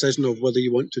make the decision of whether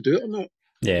you want to do it or not.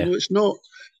 It's not.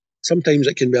 Sometimes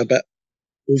it can be a bit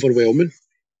overwhelming,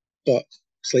 but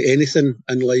it's like anything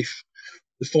in life.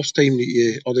 The first time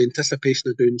or the anticipation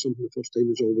of doing something the first time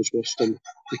is always worse than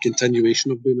the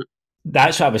continuation of doing it.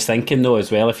 That's what I was thinking though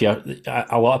as well. If you're,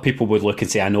 a lot of people would look and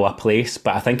say, I know a place,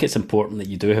 but I think it's important that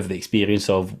you do have the experience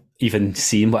of even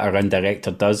seeing what a run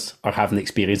director does, or having the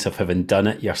experience of having done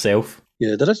it yourself.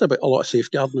 Yeah, there is a lot of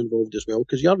safeguarding involved as well,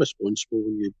 because you're responsible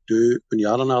when you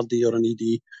are an RD or an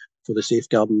ED for the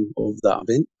safeguarding of that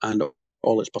event and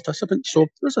all its participants. So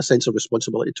there's a sense of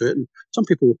responsibility to it, and some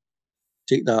people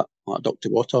take that like a duck to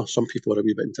water. Some people are a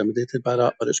wee bit intimidated by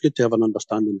that, but it's good to have an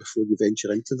understanding before you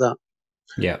venture into that.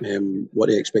 What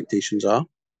the expectations are.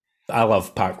 I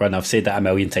love Parkrun. I've said that a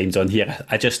million times on here.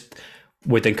 I just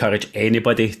would encourage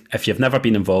anybody, if you've never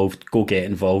been involved, go get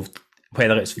involved.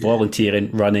 Whether it's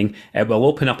volunteering, running, it will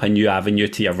open up a new avenue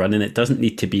to your running. It doesn't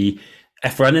need to be,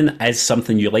 if running is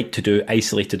something you like to do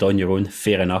isolated on your own,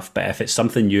 fair enough. But if it's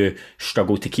something you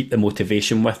struggle to keep the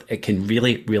motivation with, it can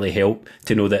really, really help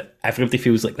to know that everybody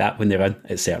feels like that when they run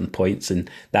at certain points. And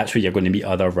that's where you're going to meet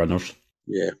other runners.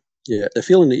 Yeah. The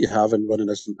feeling that you have in running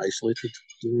isn't isolated.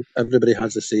 Everybody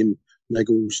has the same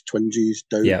niggles, twinges,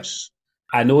 doubts.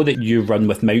 Yeah. I know that you run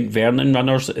with Mount Vernon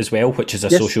runners as well, which is a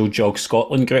Social Jog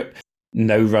Scotland group.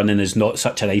 Now running is not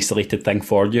such an isolated thing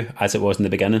for you as it was in the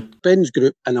beginning. Ben's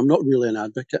group, and I'm not really an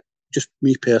advocate, just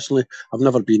me personally, I've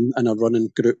never been in a running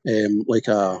group, like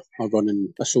a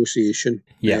running association.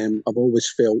 Yeah. I've always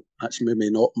felt that's maybe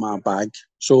not my bag.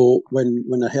 So when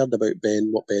I heard about Ben,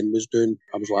 what Ben was doing,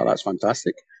 I was like, that's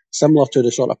fantastic. Similar to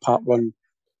the sort of Parkrun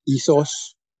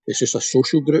ethos, it's just a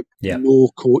social group. Yeah. No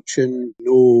coaching,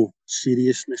 no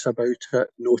seriousness about it,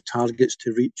 no targets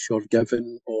to reach or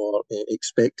given or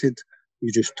expected.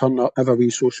 You just turn up, have a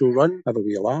wee social run, have a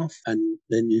wee laugh, and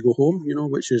then you go home,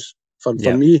 which is, for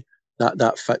me,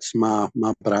 that fits my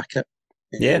bracket.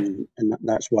 And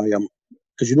that's why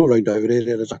because around our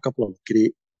area there's a couple of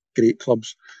great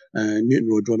clubs. Newton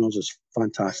Road Runners is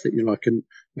fantastic. I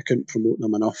couldn't promote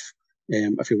them enough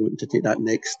if you wanted to take that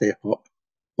next step up.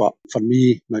 But for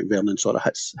me, Mount Vernon sort of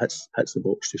hits the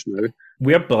box just now.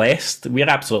 We're blessed. We're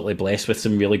absolutely blessed with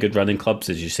some really good running clubs,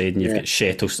 as you said. And you've got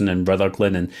Shettleston and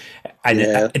Rutherglen.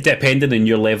 And depending on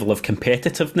your level of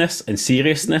competitiveness and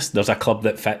seriousness, there's a club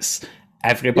that fits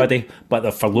everybody. But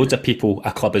for loads of people,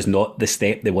 a club is not the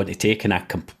step they want to take. And I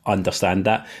can understand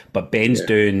that. But Ben's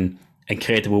doing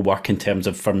incredible work in terms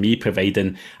of, for me,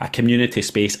 providing a community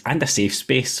space and a safe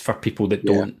space for people that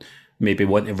don't maybe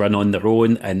want to run on their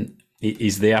own. And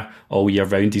he's there all year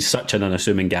round. He's such an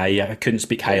unassuming guy. I couldn't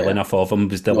speak highly enough of him.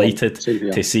 Was delighted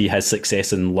to see his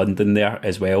success in London there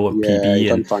as well, on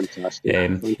PB. And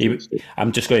fantastic.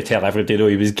 I'm just going to tell everybody though,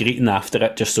 he was greeting after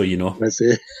it, just so you know.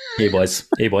 He was.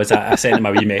 I sent him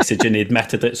a wee message and he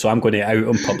admitted it, so I'm going to out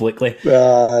him publicly.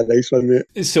 Nice one,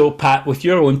 mate. So Pat, with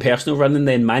your own personal running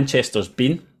then, Manchester's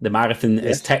been, the marathon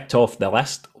is ticked off the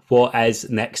list. What is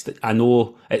next? I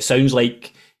know it sounds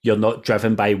like you're not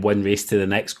driven by one race to the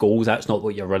next goals. That's not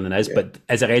what your running is. But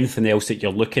is there anything else that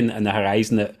you're looking in the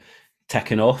horizon that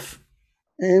ticking off?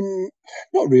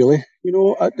 Not really.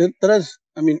 There is.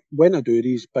 I mean, when I do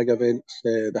these big events,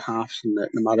 the halves and the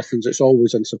marathons, it's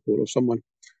always in support of someone.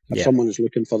 If someone is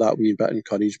looking for that wee bit of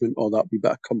encouragement or that wee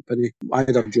bit of company,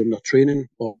 either during their training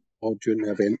or during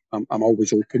the event, I'm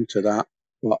always open to that.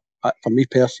 But for me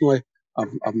personally,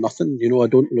 I've nothing. I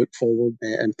don't look forward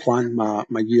and plan my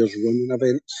year's running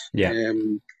events.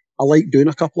 I like doing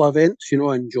a couple of events.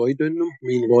 I enjoy doing them.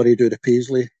 Me and Laurie do the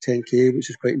Paisley 10K, which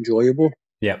is quite enjoyable.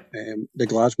 The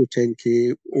Glasgow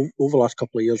 10K, over the last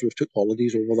couple of years, we've took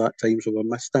holidays over that time, so we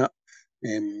missed that.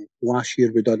 Last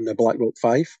year we done the Black Rock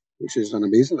 5, which is an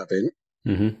amazing event.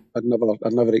 I'd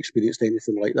never experienced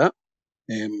anything like that.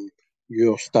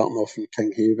 You're starting off in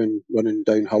Kinghaven, running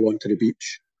downhill onto the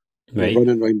beach.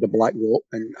 Running around the Black Rock,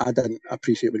 and I didn't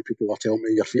appreciate when people were telling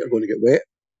me your feet are going to get wet.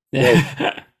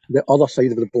 Well, the other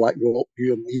side of the Black Rock,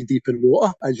 you're knee deep in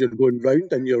water as you're going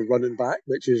round and you're running back,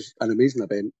 which is an amazing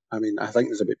event. I mean, I think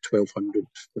there's about 1,200,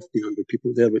 1,500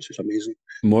 people there, which is amazing.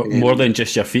 More than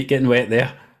just your feet getting wet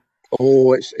there.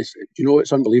 Oh,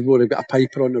 it's unbelievable. They've got a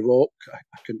piper on the rock. I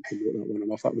couldn't promote that one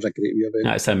enough. That was a great wee event.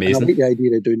 That's amazing. And I like the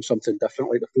idea of doing something different,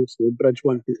 like the Forth Road Bridge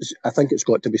one. I think it's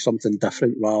got to be something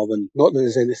different rather than, not that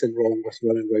there's anything wrong with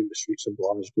running around the streets of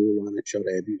Glasgow, Lanarkshire,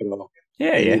 Edinburgh,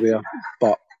 anywhere.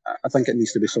 But I think it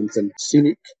needs to be something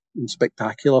scenic and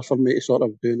spectacular for me to sort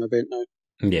of do an event now.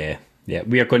 Yeah.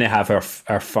 We are going to have our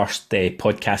first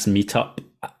podcast meetup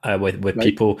with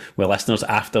people, with listeners,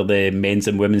 after the men's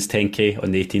and women's 10K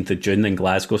on the 18th of June in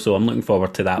Glasgow. So I'm looking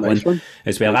forward to that one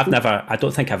as well. I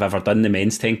don't think I've ever done the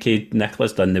men's 10K.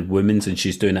 Nicola's done the women's and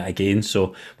she's doing it again.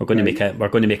 So we're going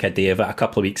to make a day of it a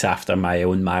couple of weeks after my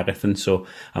own marathon. So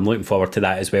I'm looking forward to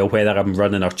that as well. Whether I'm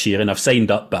running or cheering, I've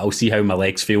signed up, but I'll see how my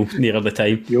legs feel nearer the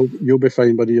time. You'll be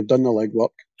fine, buddy. You've done the leg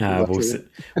work.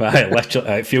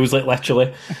 It feels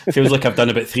like I've done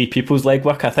about 3 people's leg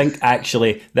work. I think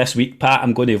actually this week, Pat,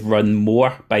 I'm going to run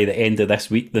more by the end of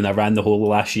this week than I ran the whole of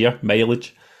last year,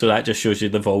 mileage. So that just shows you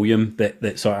the volume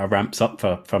that sort of ramps up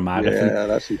for marathon. Yeah,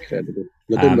 that's incredible.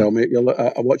 You're doing well, mate.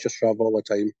 I watch your Strava all the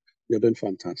time. You're doing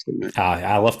fantastic, mate.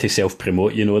 I love to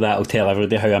self-promote, that. I'll tell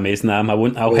everybody how amazing I am.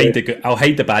 I'll hide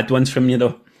the bad ones from you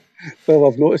though. Well,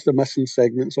 I've noticed the missing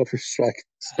segments of his track.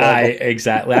 Aye,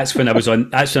 exactly. That's when I was in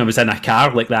a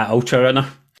car like that ultra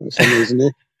runner. That's amazing,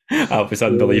 eh? That was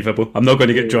unbelievable. I'm not going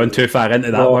to get drawn too far into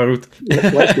that world.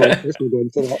 Let's not go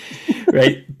into that.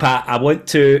 Right, Pat, I want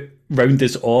to round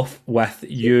us off with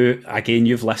you. Again,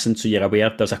 you've listened, so you're aware.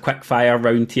 There's a quick fire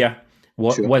round here.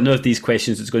 Sure. One of these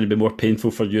questions is going to be more painful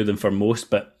for you than for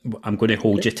most, but I'm going to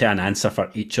hold you to an answer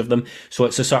for each of them. So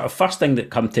it's the sort of first thing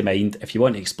that come to mind. If you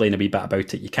want to explain a wee bit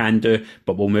about it, you can do,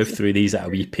 but we'll move through these at a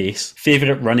wee pace.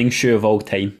 Favourite running shoe of all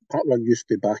time? Parkrun used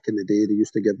to, back in the day, they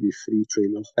used to give you free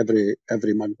trainers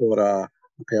every month for a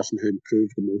person who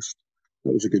improved the most.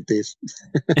 That was a good days.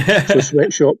 So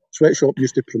Sweatshop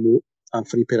used to promote a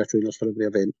free pair of trainers for every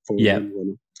event for one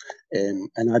runner.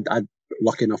 And I'd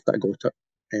lucky enough that I got it.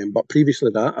 But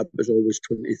previously that, it was always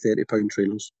 £20, £30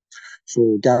 trainers.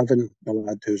 So Gavin, the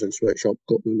lad who's in Sweatshop,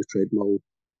 got me on the treadmill,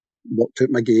 worked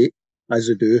out my gait, as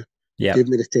I do, gave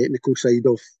me the technical side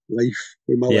of life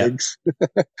with my legs,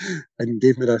 and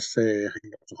gave me this, I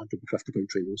think it was £150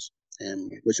 trainers,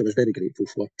 which I was very grateful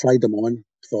for. Tried them on,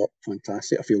 thought,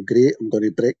 fantastic, I feel great, I'm going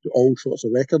to break all sorts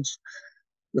of records.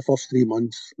 The first 3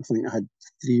 months, I think I had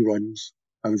 3 runs.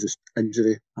 I was just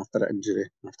injury after injury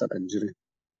after injury,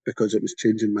 because it was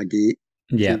changing my gait,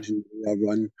 changing the way I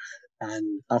run.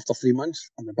 And after 3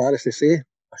 months, I'm embarrassed to say,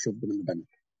 I shoved them in the bin.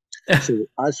 So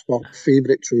as for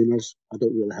favourite trainers, I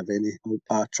don't really have any.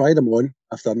 I try them on.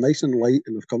 If they're nice and light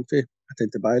and they're comfy, I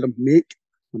tend to buy them. Make,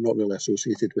 I'm not really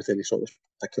associated with any sort of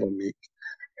particular make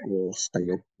or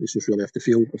style. It's just really if they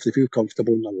feel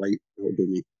comfortable and they're light, that'll do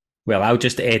me. Well, I'll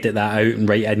just edit that out and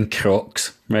write in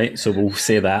Crocs, right? So we'll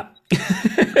say that.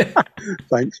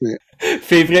 Thanks, mate.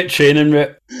 Favourite training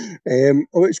route?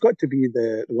 It's got to be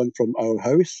the one from our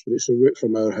house. It's the route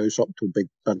from our house up to Big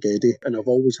Bargedi, and I've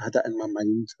always had it in my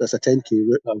mind. There's a 10k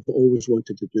route that I've always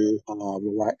wanted to do, a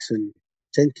relaxing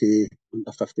 10k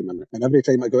under 50 minutes. And every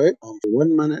time I go out, I'm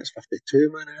 1 minute,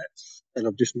 52 minutes, and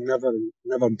I've just never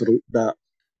broke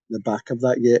the back of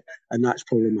that yet, and that's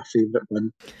probably my favourite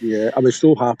one. Yeah, I was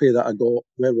so happy that I got,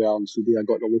 where we are in CD, I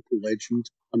got the local legend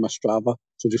on my Strava,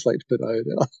 so just like to put that out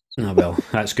there. Oh, well,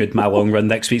 that's good. My long run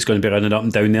next week's going to be running up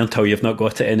and down there until you've not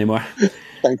got it anymore.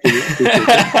 Thank you.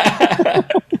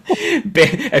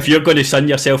 If you're going to sun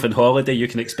yourself on holiday, you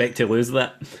can expect to lose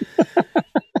that.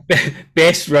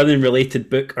 Best running related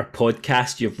book or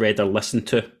podcast you've read or listened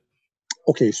to?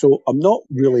 Okay, so I'm not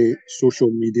really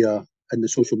in the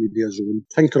social media zone.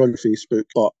 Tinker on Facebook,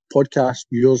 but podcast,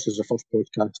 yours is the first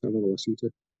podcast I've ever listened to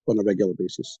on a regular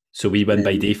basis. So we win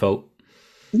by default?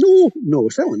 No,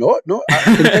 certainly not. No,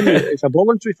 it's a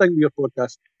voluntary thing with your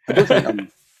podcast. I don't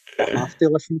think I have to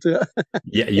listen to it.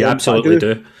 Yeah, you absolutely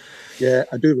do. Yeah,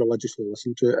 I do religiously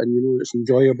listen to it, and it's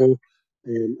enjoyable.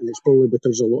 And it's probably because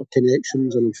there's a lot of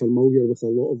connections and I'm familiar with a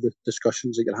lot of the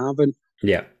discussions that you're having.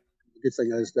 Yeah. The good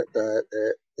thing is that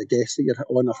the guests that you're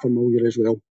on are familiar as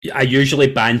well. I usually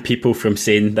ban people from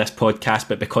saying this podcast,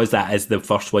 but because that is the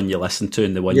first one you listen to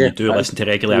and the one you do listen to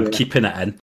regularly, I'm keeping it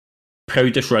in.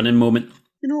 Proudest running moment?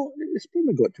 It's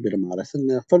probably got to be the marathon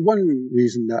there. For one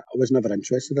reason, that I was never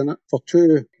interested in it. For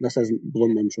two, this isn't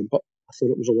blowing my trumpet, I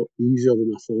thought it was a lot easier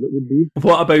than I thought it would be.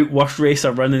 What about worst race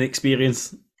or running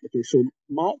experience? Okay, so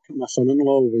Mark, my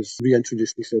son-in-law, was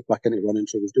reintroduced himself back into running,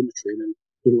 so I was doing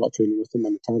a lot of training with him,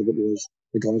 and the target was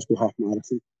the Glasgow Half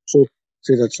Marathon. So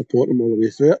said I'd support him all the way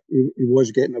through it. He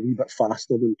was getting a wee bit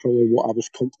faster than probably what I was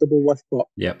comfortable with, but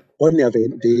on the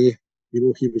event day,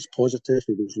 he was positive,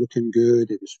 he was looking good,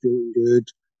 he was feeling good.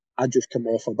 I'd just come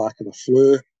off the back of a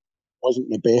flu, wasn't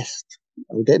the best.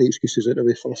 I'll get the excuses out of the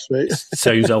way first, right?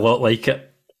 Sounds a lot like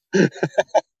it.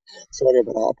 Sorry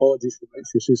about that. Apologies for my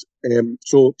excuses.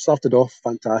 So started off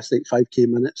fantastic, 5k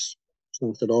minutes.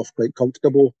 Started off quite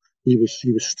comfortable. He was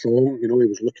strong. He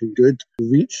was looking good.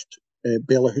 Reached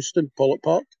Bellahouston, Pollock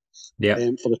Park,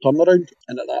 for the turnaround,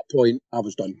 and at that point I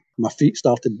was done. My feet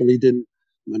started bleeding.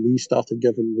 My knees started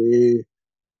giving way.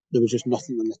 There was just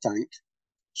nothing in the tank.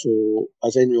 So,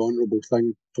 as any honourable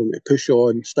thing, told me to push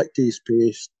on, stick to his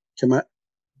pace, commit,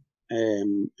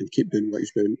 and keep doing what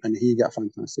he's doing. And he got a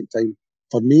fantastic time.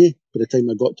 For me, by the time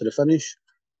I got to the finish,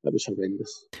 it was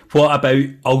horrendous. What about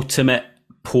ultimate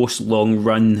post-long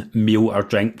run meal or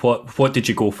drink? What did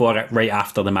you go for right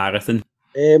after the marathon?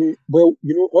 Well,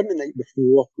 on the night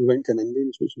before, we went to an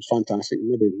Indian's, which was fantastic.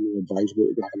 Maybe advisable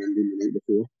to have an Indian the night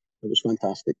before. It was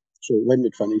fantastic. So when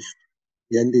we'd finished,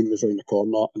 the Indian was around the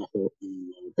corner, and I thought, I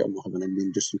better not have an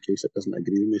Indian just in case it doesn't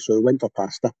agree with me. So I went for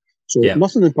pasta. So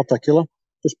nothing in particular,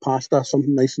 just pasta,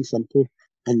 something nice and simple.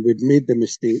 And we'd made the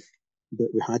mistake that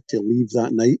we had to leave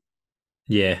that night.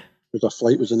 Yeah. Because our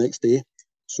flight was the next day.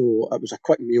 So it was a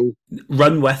quick meal.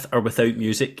 Run with or without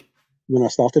music? when I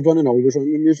started running, I always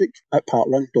ran with music. At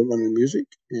Parkrun, don't run with music.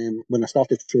 When I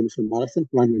started training for the marathon,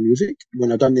 ran with music.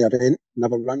 When I done the event,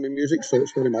 never ran with music. So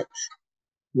it's very much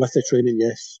with the training,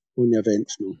 yes. On the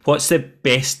events, no. What's the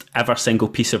best ever single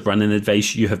piece of running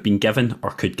advice you have been given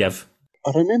or could give?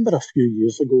 I remember a few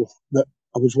years ago that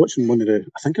I was watching one of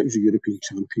I think it was the European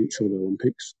Championships or the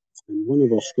Olympics, and one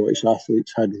of our Scottish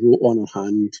athletes had wrote on her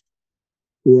hand,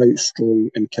 "Go out strong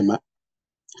and commit."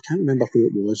 I can't remember who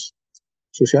it was.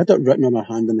 So she had it written on her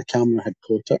hand and the camera had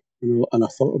caught it. And I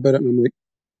thought about it and I'm like,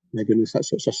 my goodness, that's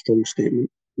such a strong statement.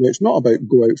 Now, it's not about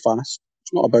go out fast.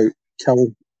 It's not about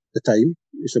kill the time.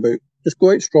 It's about just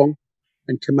go out strong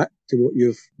and commit to what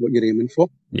you're aiming for.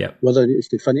 Yeah. Whether it's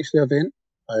to finish the event,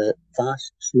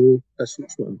 fast, slow,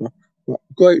 distance, whatever. But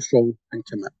go out strong and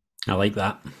commit. I like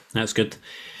that. That's good.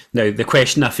 Now, the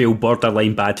question I feel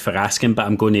borderline bad for asking, but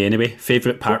I'm going to anyway.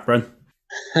 Favourite park run?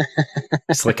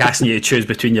 It's like asking you to choose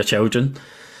between your children.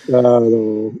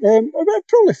 No.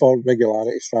 Probably for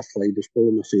regularity, Strathclyde is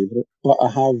probably my favourite. But I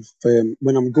have,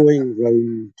 when I'm going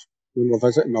round, when we're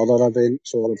visiting other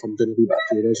events or if I'm doing a wee bit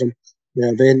of tourism, the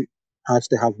event has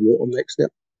to have water next to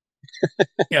it.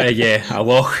 Yeah, a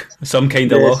loch, some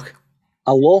kind of loch.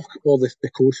 A loch or the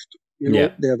coast.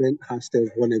 Yeah. The event has to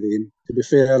have one of them. To be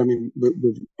fair, I mean,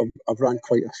 I've run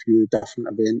quite a few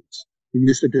different events. We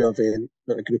used to do an event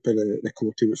that a group of the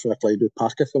core team at Strathclyde do,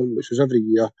 Parkathon, which was every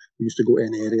year. We used to go to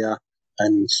an area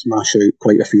and smash out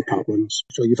quite a few park runs.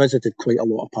 So you visited quite a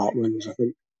lot of park runs. I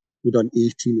think we done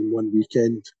 18 in one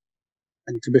weekend.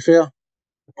 And to be fair,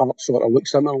 the park sort of look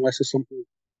similar unless there's something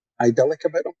idyllic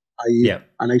about them, i.e.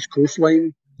 a nice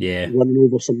coastline, running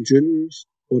over some dunes,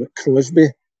 or at Crosby,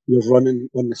 you're running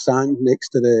on the sand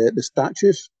next to the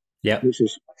statues, which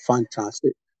is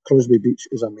fantastic. Crosby Beach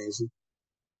is amazing.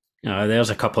 There's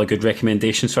a couple of good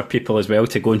recommendations for people as well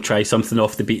to go and try something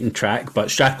off the beaten track, but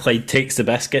Strathclyde takes the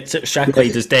biscuits.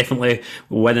 Strathclyde is definitely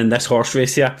winning this horse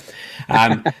race here.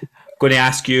 Going to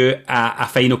ask you a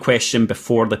final question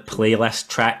before the playlist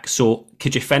track. So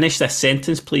could you finish this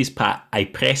sentence please, Pat? I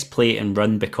press play and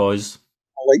run because...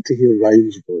 I like to hear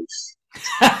Ryan's voice.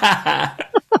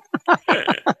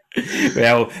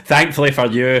 Well, thankfully for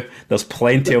you, there's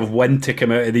plenty of wind to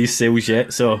come out of these sails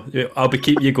yet, so I'll be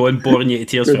keeping you going, boring you to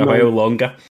tears for a while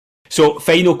longer. So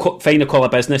final call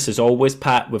of business as always,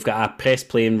 Pat. We've got a press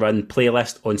play and run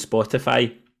playlist on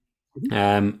Spotify.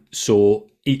 So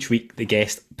each week the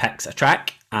guest picks a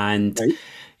track, and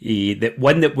the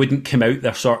one that wouldn't come out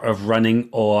their sort of running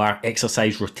or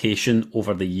exercise rotation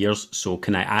over the years. So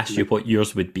can I ask you what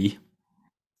yours would be?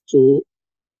 So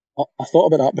I thought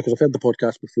about that because I've heard the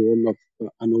podcast before and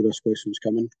I know this question's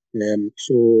coming.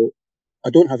 So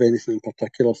I don't have anything in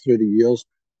particular through the years,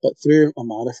 but through a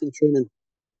marathon training,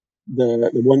 the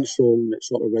one song that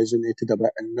sort of resonated a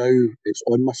bit, and now it's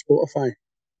on my Spotify,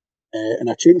 and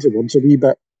I changed the words a wee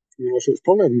bit, so it's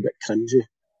probably a wee bit cringy,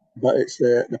 but it's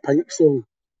the Pink song,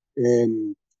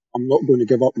 I'm not going to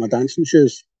give up my dancing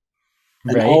shoes.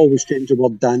 And I always change the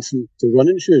word dancing to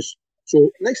running shoes.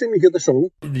 So next time you hear the song...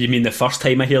 You mean the first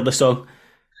time I hear the song?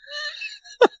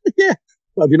 Yeah.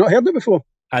 Well, have you not heard it before?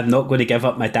 I'm not going to give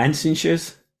up my dancing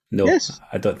shoes? No, yes.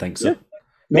 I don't think so. Yeah.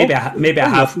 No, maybe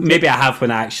I have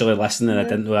when I actually listen, and I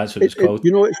didn't know that's what it's called.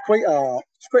 It's quite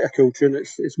a cool tune.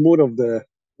 It's more of the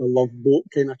Love Boat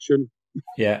kind of tune.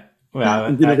 Yeah. Well,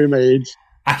 I'm going to be my age.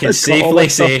 I can safely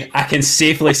say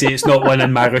it's not one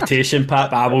in my rotation,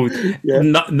 Pat. But I will. Yeah.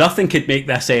 Nothing could make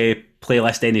this a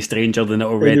playlist any stranger than it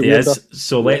already is.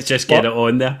 So let's just get it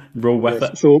on there. Roll with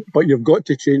it. So, but you've got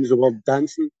to change the word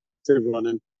dancing to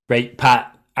running. Right,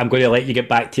 Pat. I'm going to let you get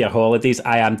back to your holidays.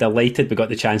 I am delighted we got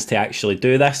the chance to actually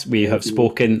do this. We have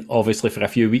spoken, obviously, for a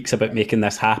few weeks about making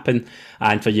this happen.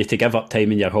 And for you to give up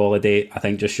time in your holiday, I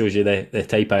think just shows you the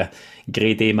type of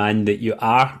grade A man that you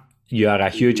are. You are a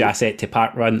huge asset to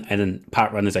Parkrun, and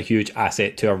Parkrun is a huge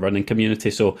asset to our running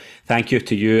community. So thank you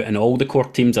to you and all the core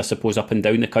teams, I suppose, up and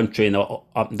down the country and up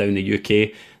and down the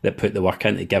UK that put the work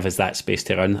in to give us that space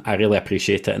to run. I really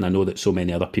appreciate it, and I know that so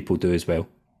many other people do as well.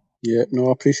 Yeah, no,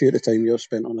 I appreciate the time you've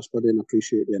spent on us, buddy, and I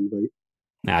appreciate the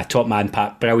invite. Top man,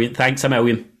 Pat. Brilliant. Thanks a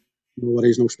million. No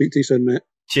worries. No, speak to you soon, mate.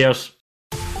 Cheers.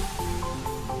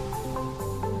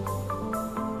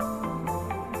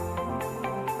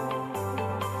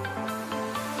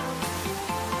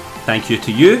 Thank you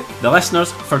to you, the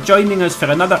listeners, for joining us for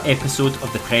another episode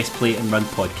of the Press Play and Run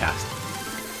podcast.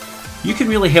 You can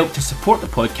really help to support the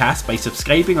podcast by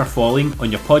subscribing or following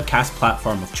on your podcast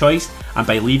platform of choice and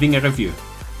by leaving a review.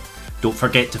 Don't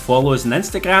forget to follow us on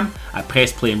Instagram at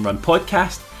Press Play and Run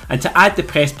Podcast, and to add the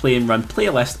Press Play and Run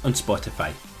playlist on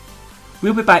Spotify.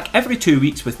 We'll be back every 2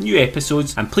 weeks with new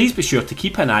episodes, and please be sure to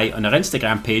keep an eye on our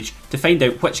Instagram page to find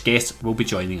out which guests will be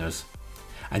joining us.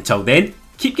 Until then,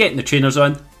 keep getting the trainers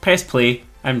on, press play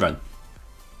and run.